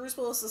rooftop, and Bruce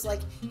Willis is like,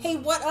 "Hey,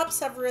 what up,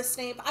 Severus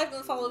Snape? I've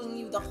been following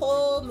you the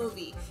whole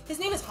movie." His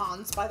name is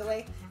Hans, by the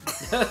way.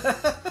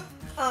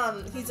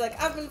 He's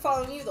like, "I've been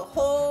following you the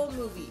whole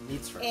movie,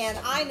 and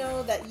I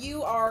know that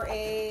you are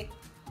a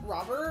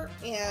robber,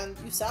 and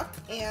you suck,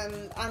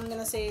 and I'm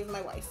gonna save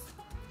my wife."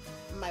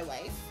 My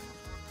wife?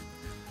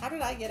 How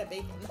did I get a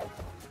bacon?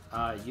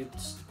 You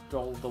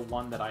stole the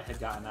one that I had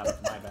gotten out of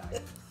my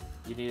bag.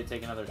 You need to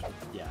take another.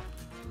 Yeah.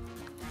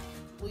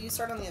 Will you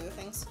start on the other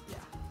things? Yeah.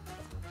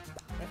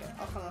 Okay,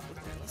 I'll come up with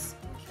weenies.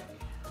 Okay.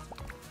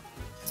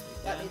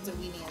 That needs a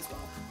weenie as well.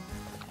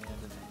 And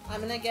an egg.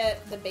 I'm gonna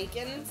get the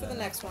bacon for the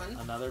next one.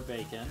 Another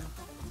bacon.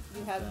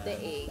 You have the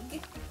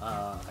egg.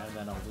 And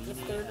then a weenie, The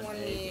third an one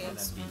egg, and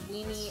needs a beans.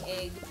 weenie,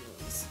 egg,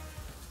 beans.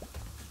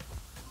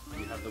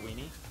 You have the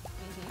weenie?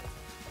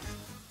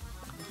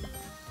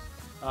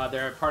 Mm-hmm.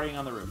 They're partying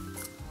on the roof.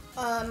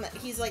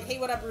 He's like, "Hey,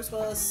 what up, Bruce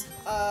Willis?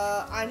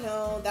 I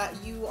know that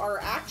you are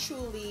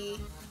actually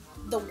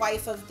the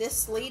wife of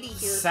this lady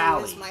here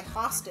Sally. who is my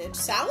hostage."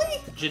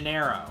 Sally?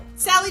 Gennaro.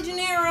 Sally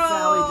Gennaro!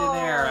 Sally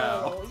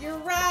Gennaro. You're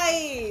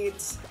right!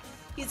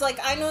 He's like,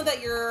 "I know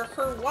that you're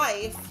her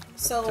wife,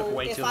 so Took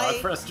way too long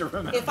for us to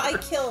remember. if I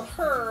kill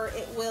her,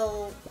 it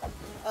will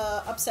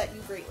upset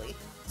you greatly."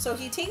 So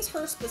he takes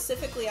her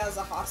specifically as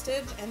a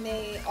hostage, and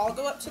they all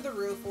go up to the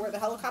roof where the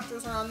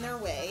helicopters are on their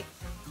way.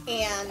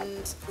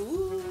 And,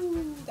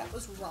 ooh, that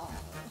was wrong.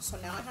 So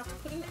now I have to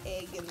put an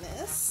egg in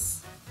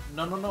this.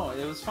 No,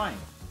 it was fine.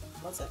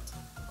 Was it?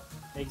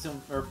 Eggs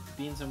and, or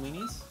beans and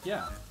weenies?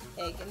 Yeah.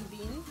 Egg and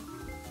bean?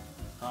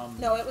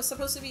 No, it was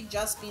supposed to be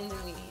just beans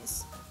and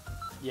weenies.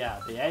 Yeah,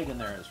 the egg in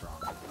there is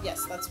wrong.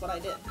 Yes, that's what I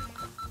did.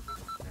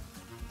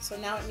 So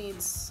now it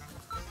needs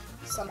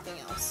something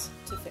else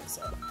to fix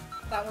it.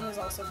 That one is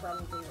also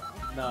probably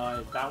wrong.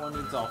 No, that one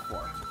needs all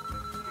 4.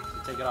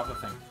 So take it off the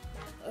thing.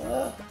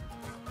 Ugh.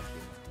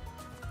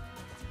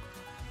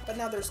 But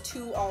now there's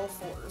 2 all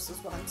 4s, is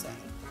what I'm saying.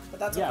 But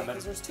that's okay,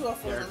 because there's 2 all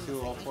 4s on the thing. There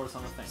are 2 all 4s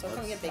on the thing. So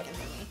come get bacon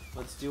for me.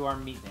 Let's do our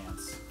meat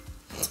dance.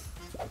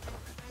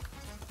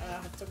 I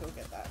have to go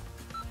get that.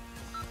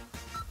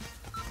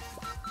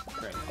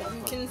 Great. But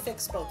you can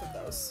fix both of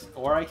those.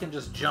 Or I can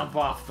just jump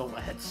off the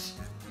ledge.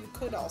 You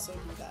could also do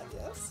that,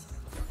 yes.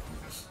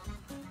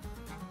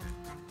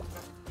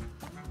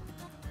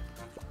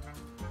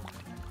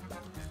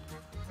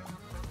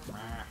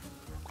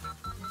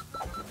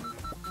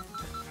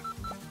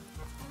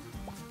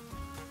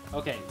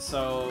 Okay,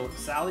 so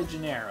Sally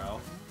Gennaro.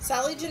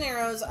 Sally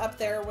Gennaro's up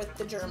there with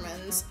the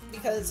Germans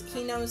because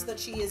he knows that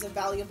she is a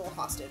valuable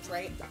hostage,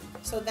 right?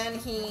 So then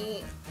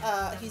he's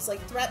like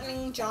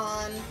threatening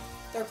John.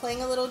 They're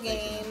playing a little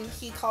game.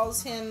 He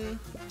calls him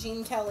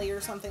Gene Kelly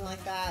or something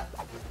like that.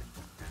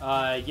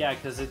 Yeah,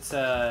 because it's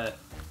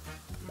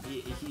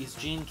he's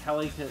Gene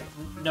Kelly.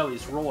 No,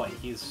 he's Roy.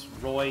 He's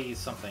Roy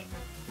something.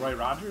 Roy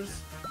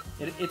Rogers.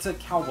 It's a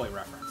cowboy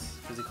reference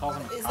because he calls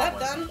him a cowboy. Is that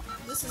done?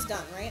 This is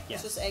done, right?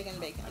 Yes. It's just egg and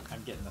bacon.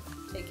 I'm getting the.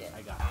 Take it.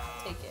 I got it.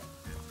 Take it.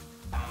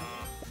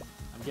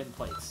 I'm getting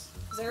plates.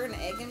 Is there an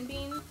egg and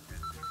bean?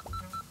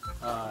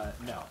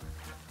 No.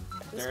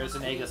 There is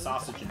an egg, a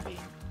sausage, and bean.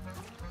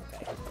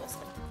 Okay, listen.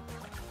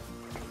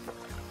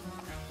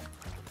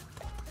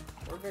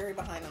 We're very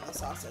behind on the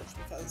sausage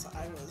because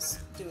I was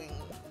doing,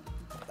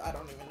 I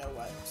don't even know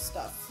what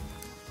stuff.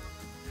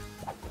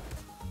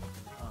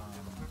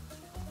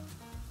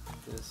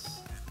 This.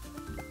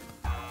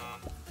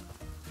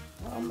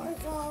 Oh my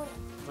god.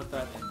 Put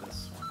that in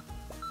this one.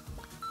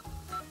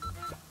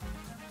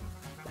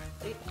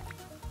 Plate.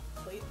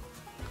 Plate.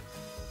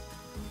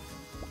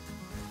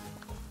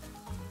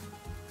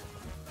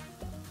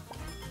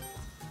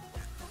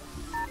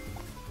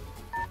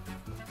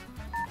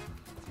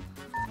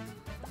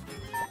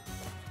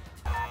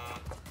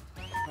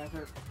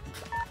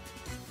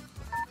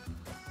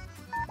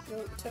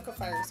 You took a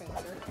fire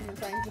extinguisher. You're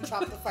trying to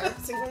chop the fire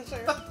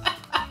extinguisher.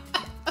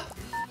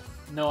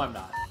 No, I'm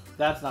not.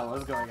 That's not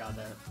what's going on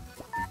there.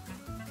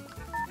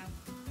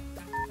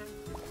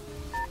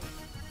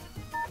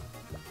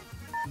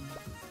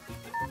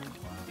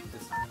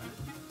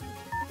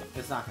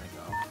 It's not gonna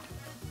go.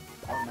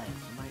 Oh man,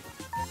 you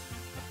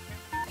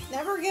might.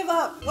 Never give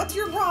up. What's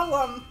your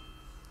problem?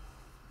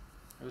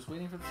 I was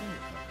waiting for the finger.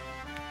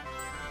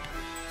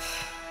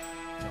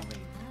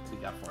 We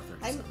got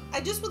 4:37.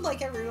 I just would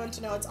like everyone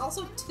to know it's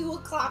also 2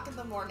 o'clock in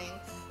the morning,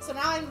 so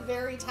now I'm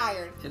very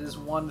tired. It is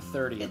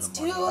 1:30 in the It's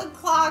morning. 2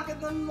 o'clock in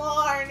the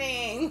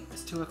morning.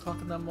 It's 2 o'clock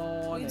in the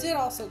morning. We did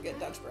also get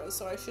Dutch Bros,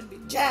 so I should be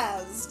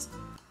jazzed.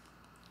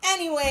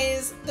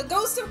 Anyways, the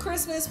ghost of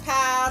Christmas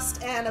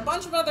passed, and a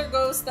bunch of other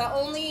ghosts that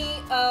only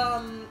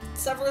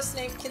Severus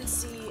Snape can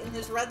see in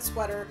his red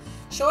sweater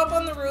show up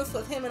on the roof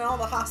with him and all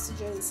the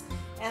hostages.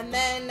 And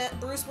then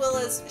Bruce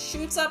Willis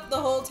shoots up the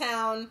whole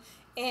town,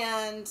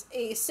 and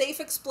a safe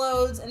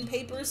explodes, and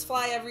papers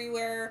fly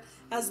everywhere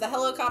as the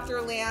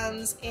helicopter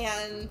lands,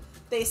 and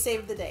they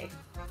save the day.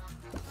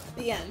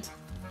 The end.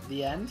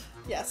 The end?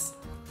 Yes.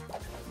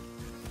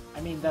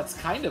 I mean, that's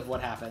kind of what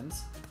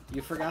happens.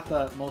 You forgot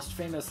the most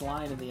famous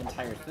line in the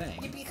entire thing.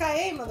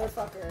 Yippee-ki-yay,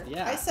 motherfucker.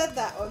 Yeah. I said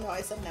that. Oh, no,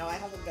 I said no, I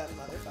have a gun,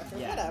 motherfucker.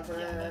 Yeah, Whatever.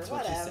 yeah, that's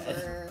what you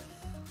said.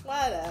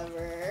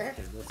 Whatever.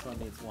 Okay, this one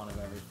needs one of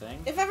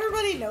everything. If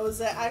everybody knows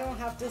it, I don't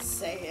have to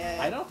say it.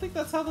 I don't think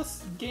that's how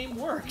this game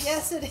works.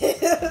 Yes, it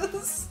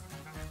is.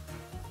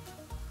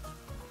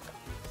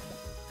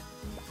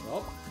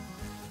 Well,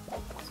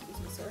 Excuse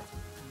me, sir.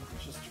 I'm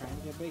just trying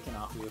to get bacon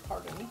off of you.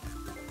 Pardon me.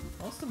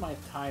 Most of my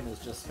time is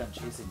just spent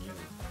chasing you.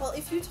 Well,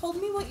 if you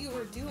told me what you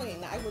were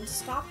doing, I would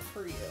stop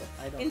for you.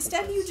 I don't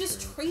Instead, think you that's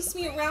just true. trace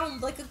me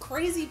around like a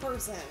crazy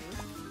person.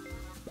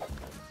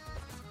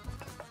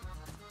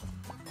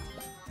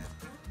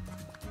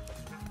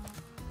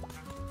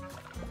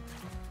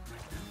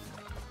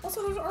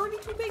 Also, there's already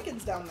 2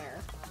 bacons down there.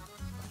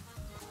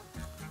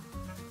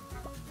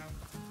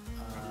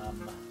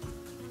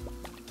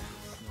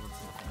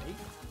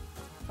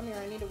 Come here,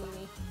 I need a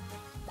weenie.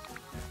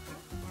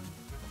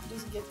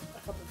 Just get a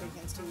couple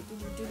bacons too.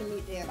 Do the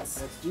meat dance.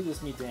 Let's do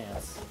this meat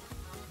dance.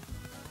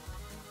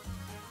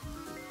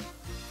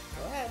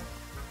 Go ahead.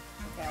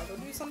 Okay, I'll go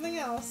do something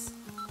else.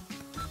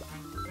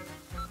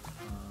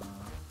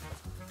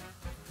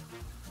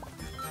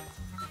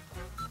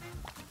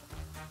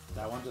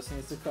 That one just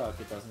needs to cook.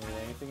 It doesn't need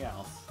anything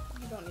else.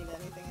 You don't need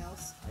anything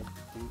else. I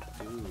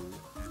do.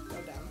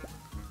 Go down.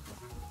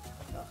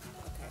 Oh,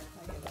 okay,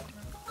 I give up.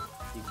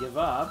 You give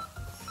up?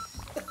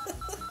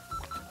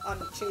 I'm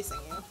chasing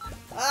you.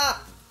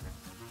 Ah!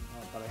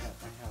 Oh, but I have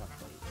a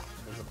plate.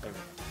 There's a plate.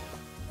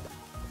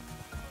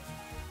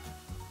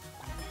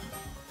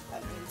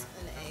 That means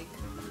an egg.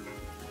 You're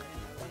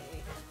in the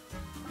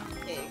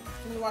way. Egg.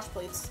 Can you wash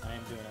plates? I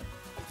am doing it.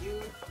 Thank you.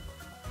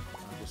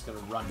 I'm just gonna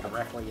run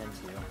directly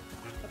into you.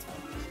 That's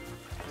fine.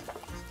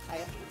 I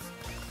have to.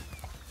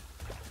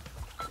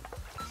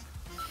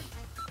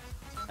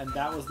 And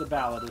that was the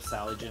Ballad of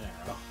Sally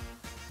Gennaro.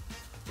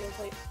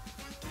 plate.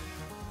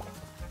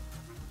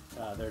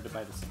 They're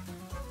by the sink.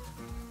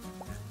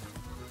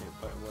 Okay,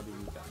 but what do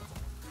you got?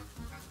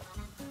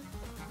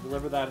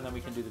 Deliver that, and then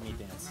we can do the meat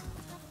dance.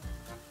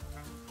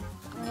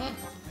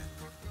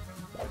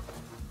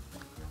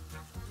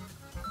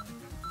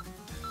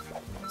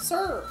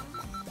 Sir!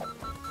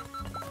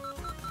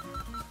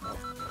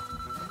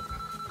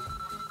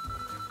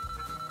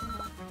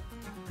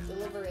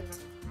 Deliver it.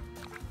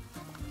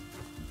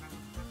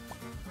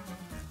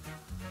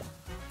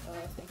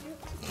 Thank you.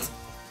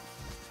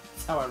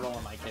 That's how I roll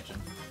in my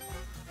kitchen.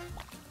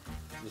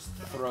 Just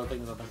throw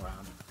things on the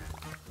ground.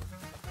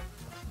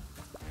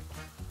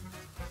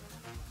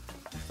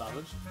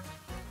 Sausage?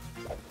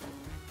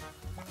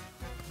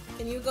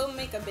 Can you go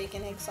make a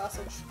bacon egg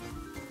sausage?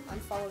 I'm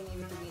following you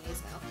with the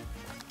weenies now.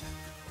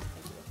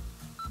 Thank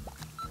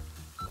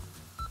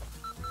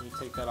you. Can you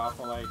take that off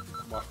while I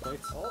wash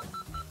plates? Oh.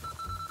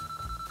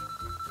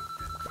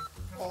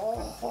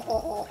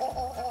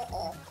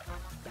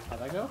 How'd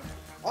that go?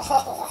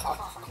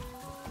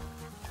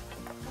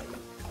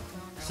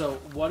 So,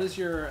 what is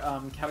your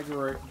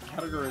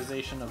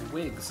categorization of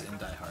wigs in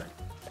Die Hard?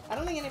 I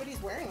don't think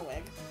anybody's wearing a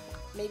wig.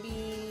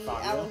 Maybe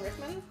Fabio? Alan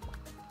Rickman?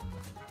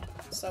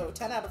 So,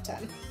 10 out of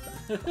 10.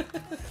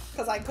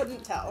 Because I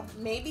couldn't tell.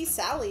 Maybe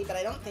Sally, but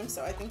I don't think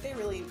so. I think they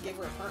really gave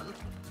her a perm.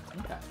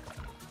 Okay.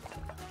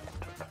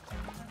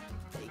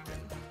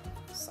 Bacon.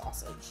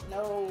 Sausage.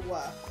 No.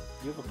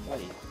 You have a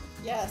plate.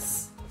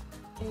 Yes.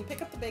 Can you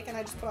pick up the bacon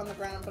I just put on the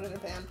ground and put it in a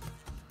pan?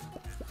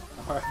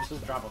 Or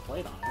just drop a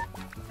plate on it.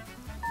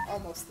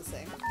 Almost the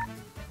same.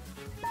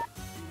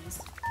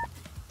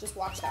 Just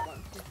watch that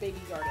one. Just baby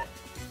guard it.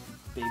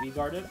 Baby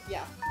guarded?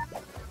 Yeah.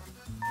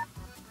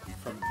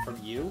 From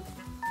you?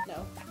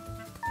 No.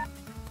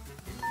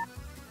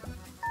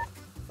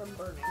 From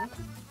burning.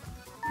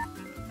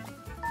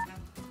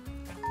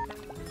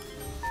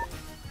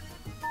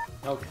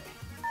 Okay.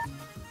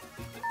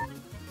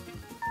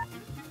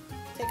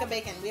 Take a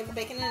bacon. We have a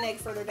bacon and an egg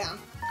further down.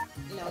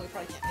 No, we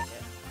probably can't make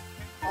it.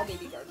 I'll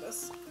baby guard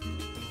this.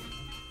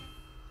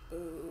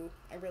 Ooh,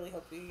 I really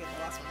hope we get the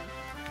last one.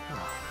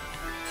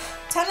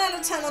 10 out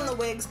of 10 on the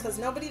wigs, because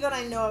nobody that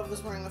I know of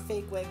was wearing a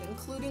fake wig,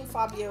 including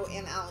Fabio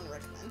and Alan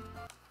Rickman.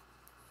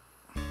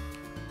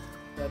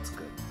 That's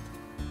good.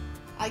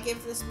 I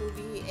give this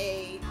movie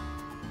a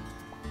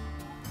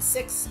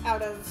 6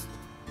 out of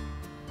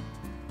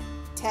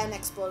 10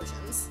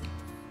 explosions.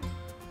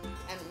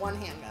 And 1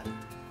 handgun.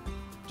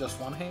 Just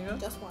one handgun?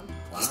 Just one.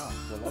 Wow.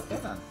 Well, okay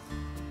then.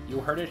 You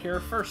heard it here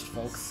first,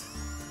 folks.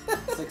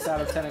 6 out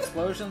of 10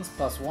 explosions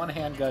plus 1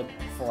 handgun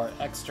for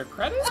extra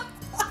credit?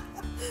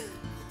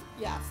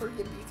 Yeah, for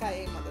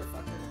yippee-ki-yay,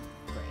 motherfucker.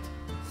 Great.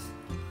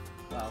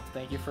 Well,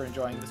 thank you for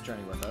enjoying this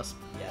journey with us.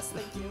 Yes,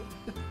 thank you.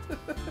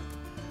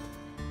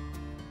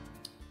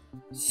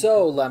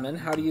 So, Lemon,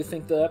 how do you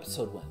think the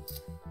episode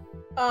went?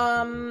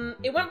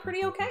 It went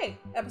pretty okay.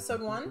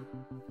 Episode 1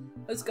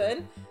 was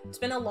good. It's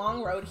been a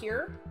long road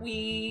here.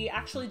 We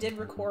actually did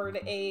record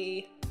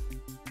a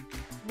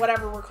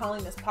whatever we're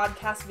calling this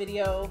podcast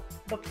video,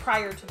 but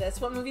prior to this,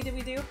 what movie did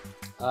we do?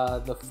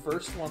 The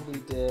first one we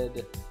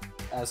did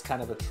as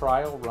kind of a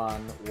trial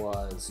run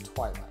was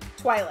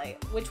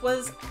Twilight, which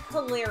was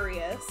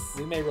hilarious.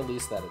 We may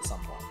release that at some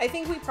point. I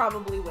think we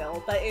probably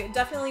will, but it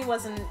definitely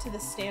wasn't to the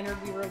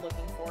standard we were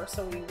looking for,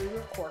 so we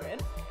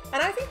re-recorded.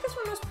 And I think this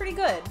one was pretty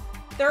good.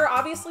 There are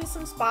obviously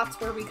some spots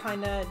where we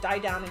kind of die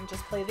down and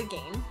just play the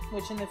game,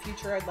 which in the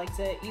future I'd like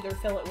to either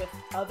fill it with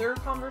other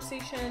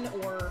conversation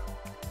or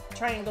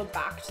try and go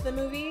back to the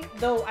movie.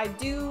 Though I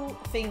do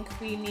think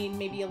we need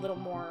maybe a little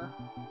more,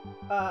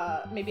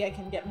 maybe I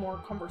can get more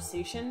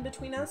conversation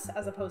between us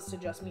as opposed to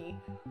just me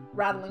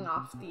rattling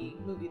off the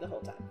movie the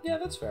whole time. Yeah,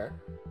 that's fair.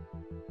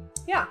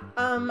 Yeah,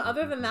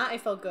 other than that, I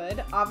felt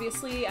good.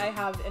 Obviously, I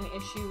have an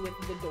issue with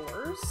the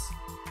doors.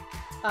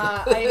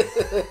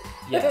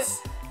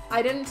 Yes.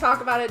 I didn't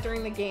talk about it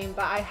during the game,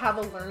 but I have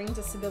a learning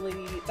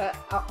disability that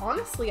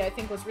honestly I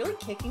think was really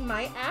kicking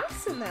my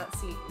ass in that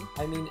scene.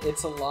 I mean,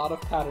 it's a lot of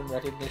pattern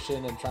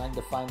recognition and trying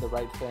to find the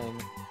right thing.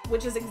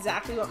 Which is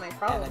exactly what my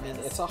problem is. And I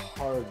mean, it's a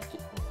hard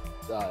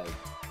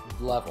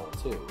level,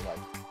 too. Like,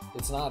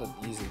 it's not an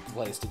easy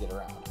place to get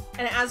around.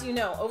 And as you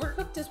know,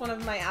 Overcooked is one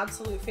of my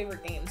absolute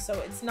favorite games, so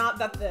it's not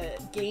that the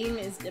game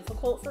is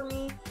difficult for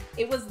me.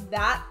 It was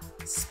that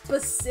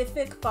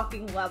specific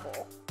fucking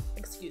level.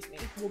 Excuse me,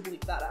 we'll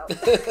bleep that out.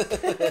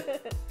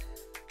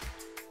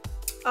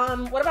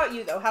 What about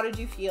you, though? How did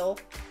you feel?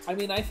 I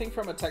mean, I think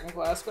from a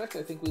technical aspect,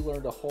 I think we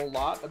learned a whole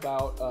lot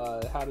about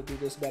how to do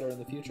this better in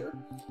the future.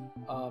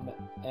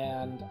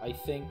 And I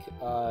think,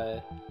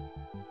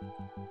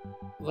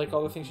 like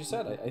all the things you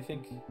said, I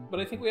think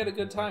we had a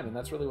good time, and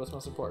that's really what's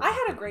most important. I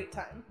had a great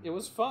time. It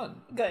was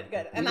fun. Good.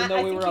 And Even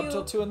though we were up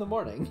till 2 a.m.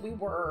 We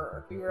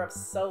were up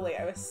so late.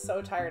 I was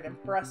so tired and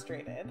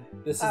frustrated.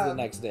 This is the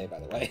next day, by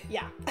the way.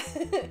 Yeah.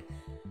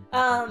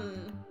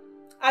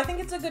 I think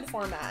it's a good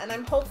format,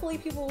 and hopefully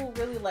people will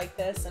really like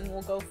this and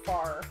will go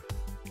far.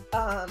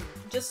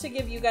 Just to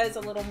give you guys a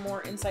little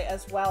more insight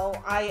as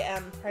well, I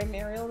am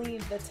primarily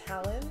the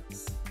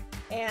talent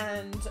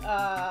and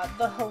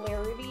the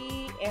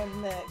hilarity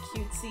and the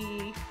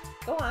cutesy.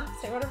 Go on,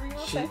 say whatever you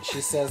want to say.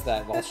 She says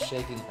that while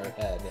shaking her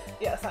head.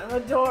 Yes, I'm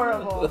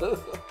adorable.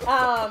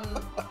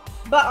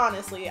 But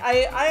honestly,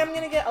 I am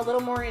going to get a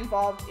little more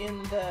involved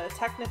in the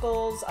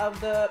technicals of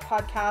the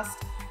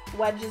podcast.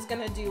 Wedge is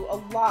going to do a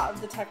lot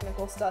of the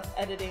technical stuff,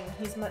 editing.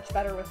 He's much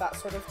better with that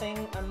sort of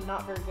thing. I'm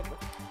not very good with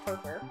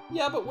hardware.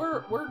 Yeah, but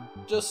we're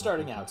just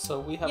starting out, so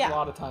we have a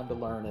lot of time to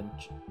learn and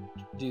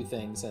do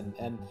things,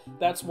 and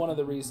that's one of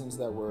the reasons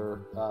that we're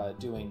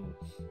doing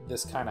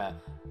this kind of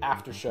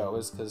after show,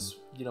 is because,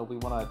 you know, we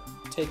want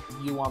to take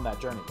you on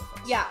that journey with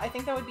us. Yeah, I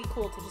think that would be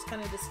cool to just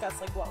kind of discuss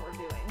like what we're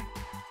doing.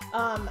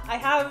 I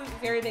have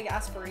very big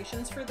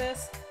aspirations for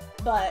this,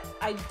 but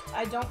I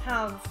don't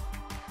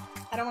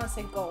want to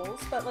say goals,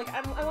 but like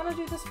I want to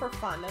do this for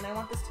fun, and I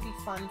want this to be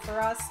fun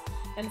for us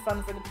and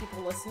fun for the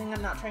people listening.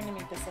 I'm not trying to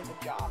make this like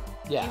a job.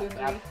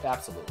 Yeah,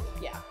 absolutely.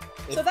 Yeah.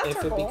 So that's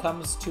our goal. If it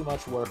becomes too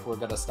much work, we're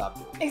gonna stop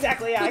doing it.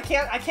 Exactly. Yeah, I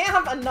can't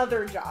have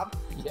another job.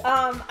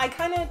 Yeah. I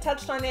kind of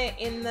touched on it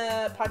in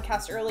the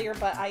podcast earlier,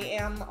 but I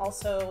am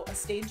also a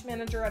stage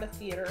manager at a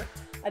theater.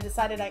 I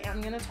decided I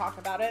am going to talk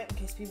about it in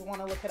case people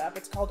want to look it up.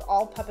 It's called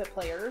All Puppet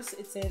Players.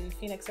 It's in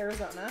Phoenix,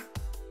 Arizona.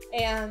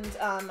 And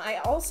I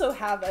also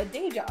have a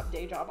day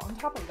job on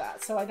top of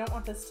that. So I don't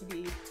want this to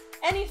be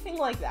anything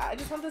like that. I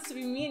just want this to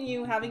be me and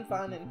you having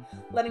fun and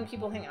letting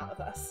people hang out with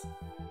us.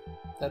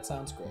 That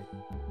sounds great.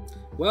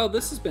 Well,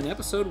 this has been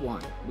episode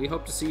 1. We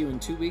hope to see you in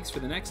 2 weeks for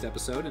the next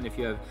episode, and if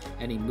you have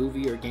any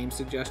movie or game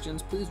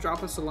suggestions, please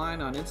drop us a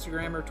line on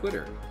Instagram or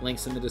Twitter.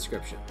 Links in the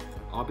description.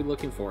 I'll be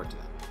looking forward to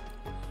them.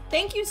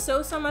 Thank you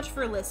so much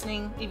for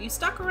listening. If you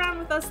stuck around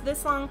with us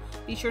this long,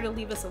 be sure to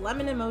leave us a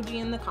lemon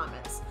emoji in the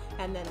comments.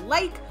 And then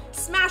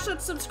smash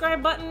that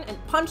subscribe button, and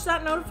punch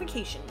that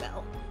notification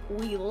bell.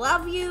 We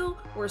love you,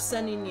 we're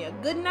sending you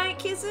good night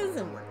kisses,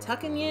 and we're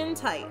tucking you in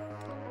tight.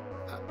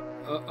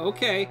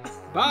 Okay.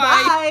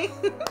 Bye!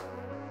 Bye!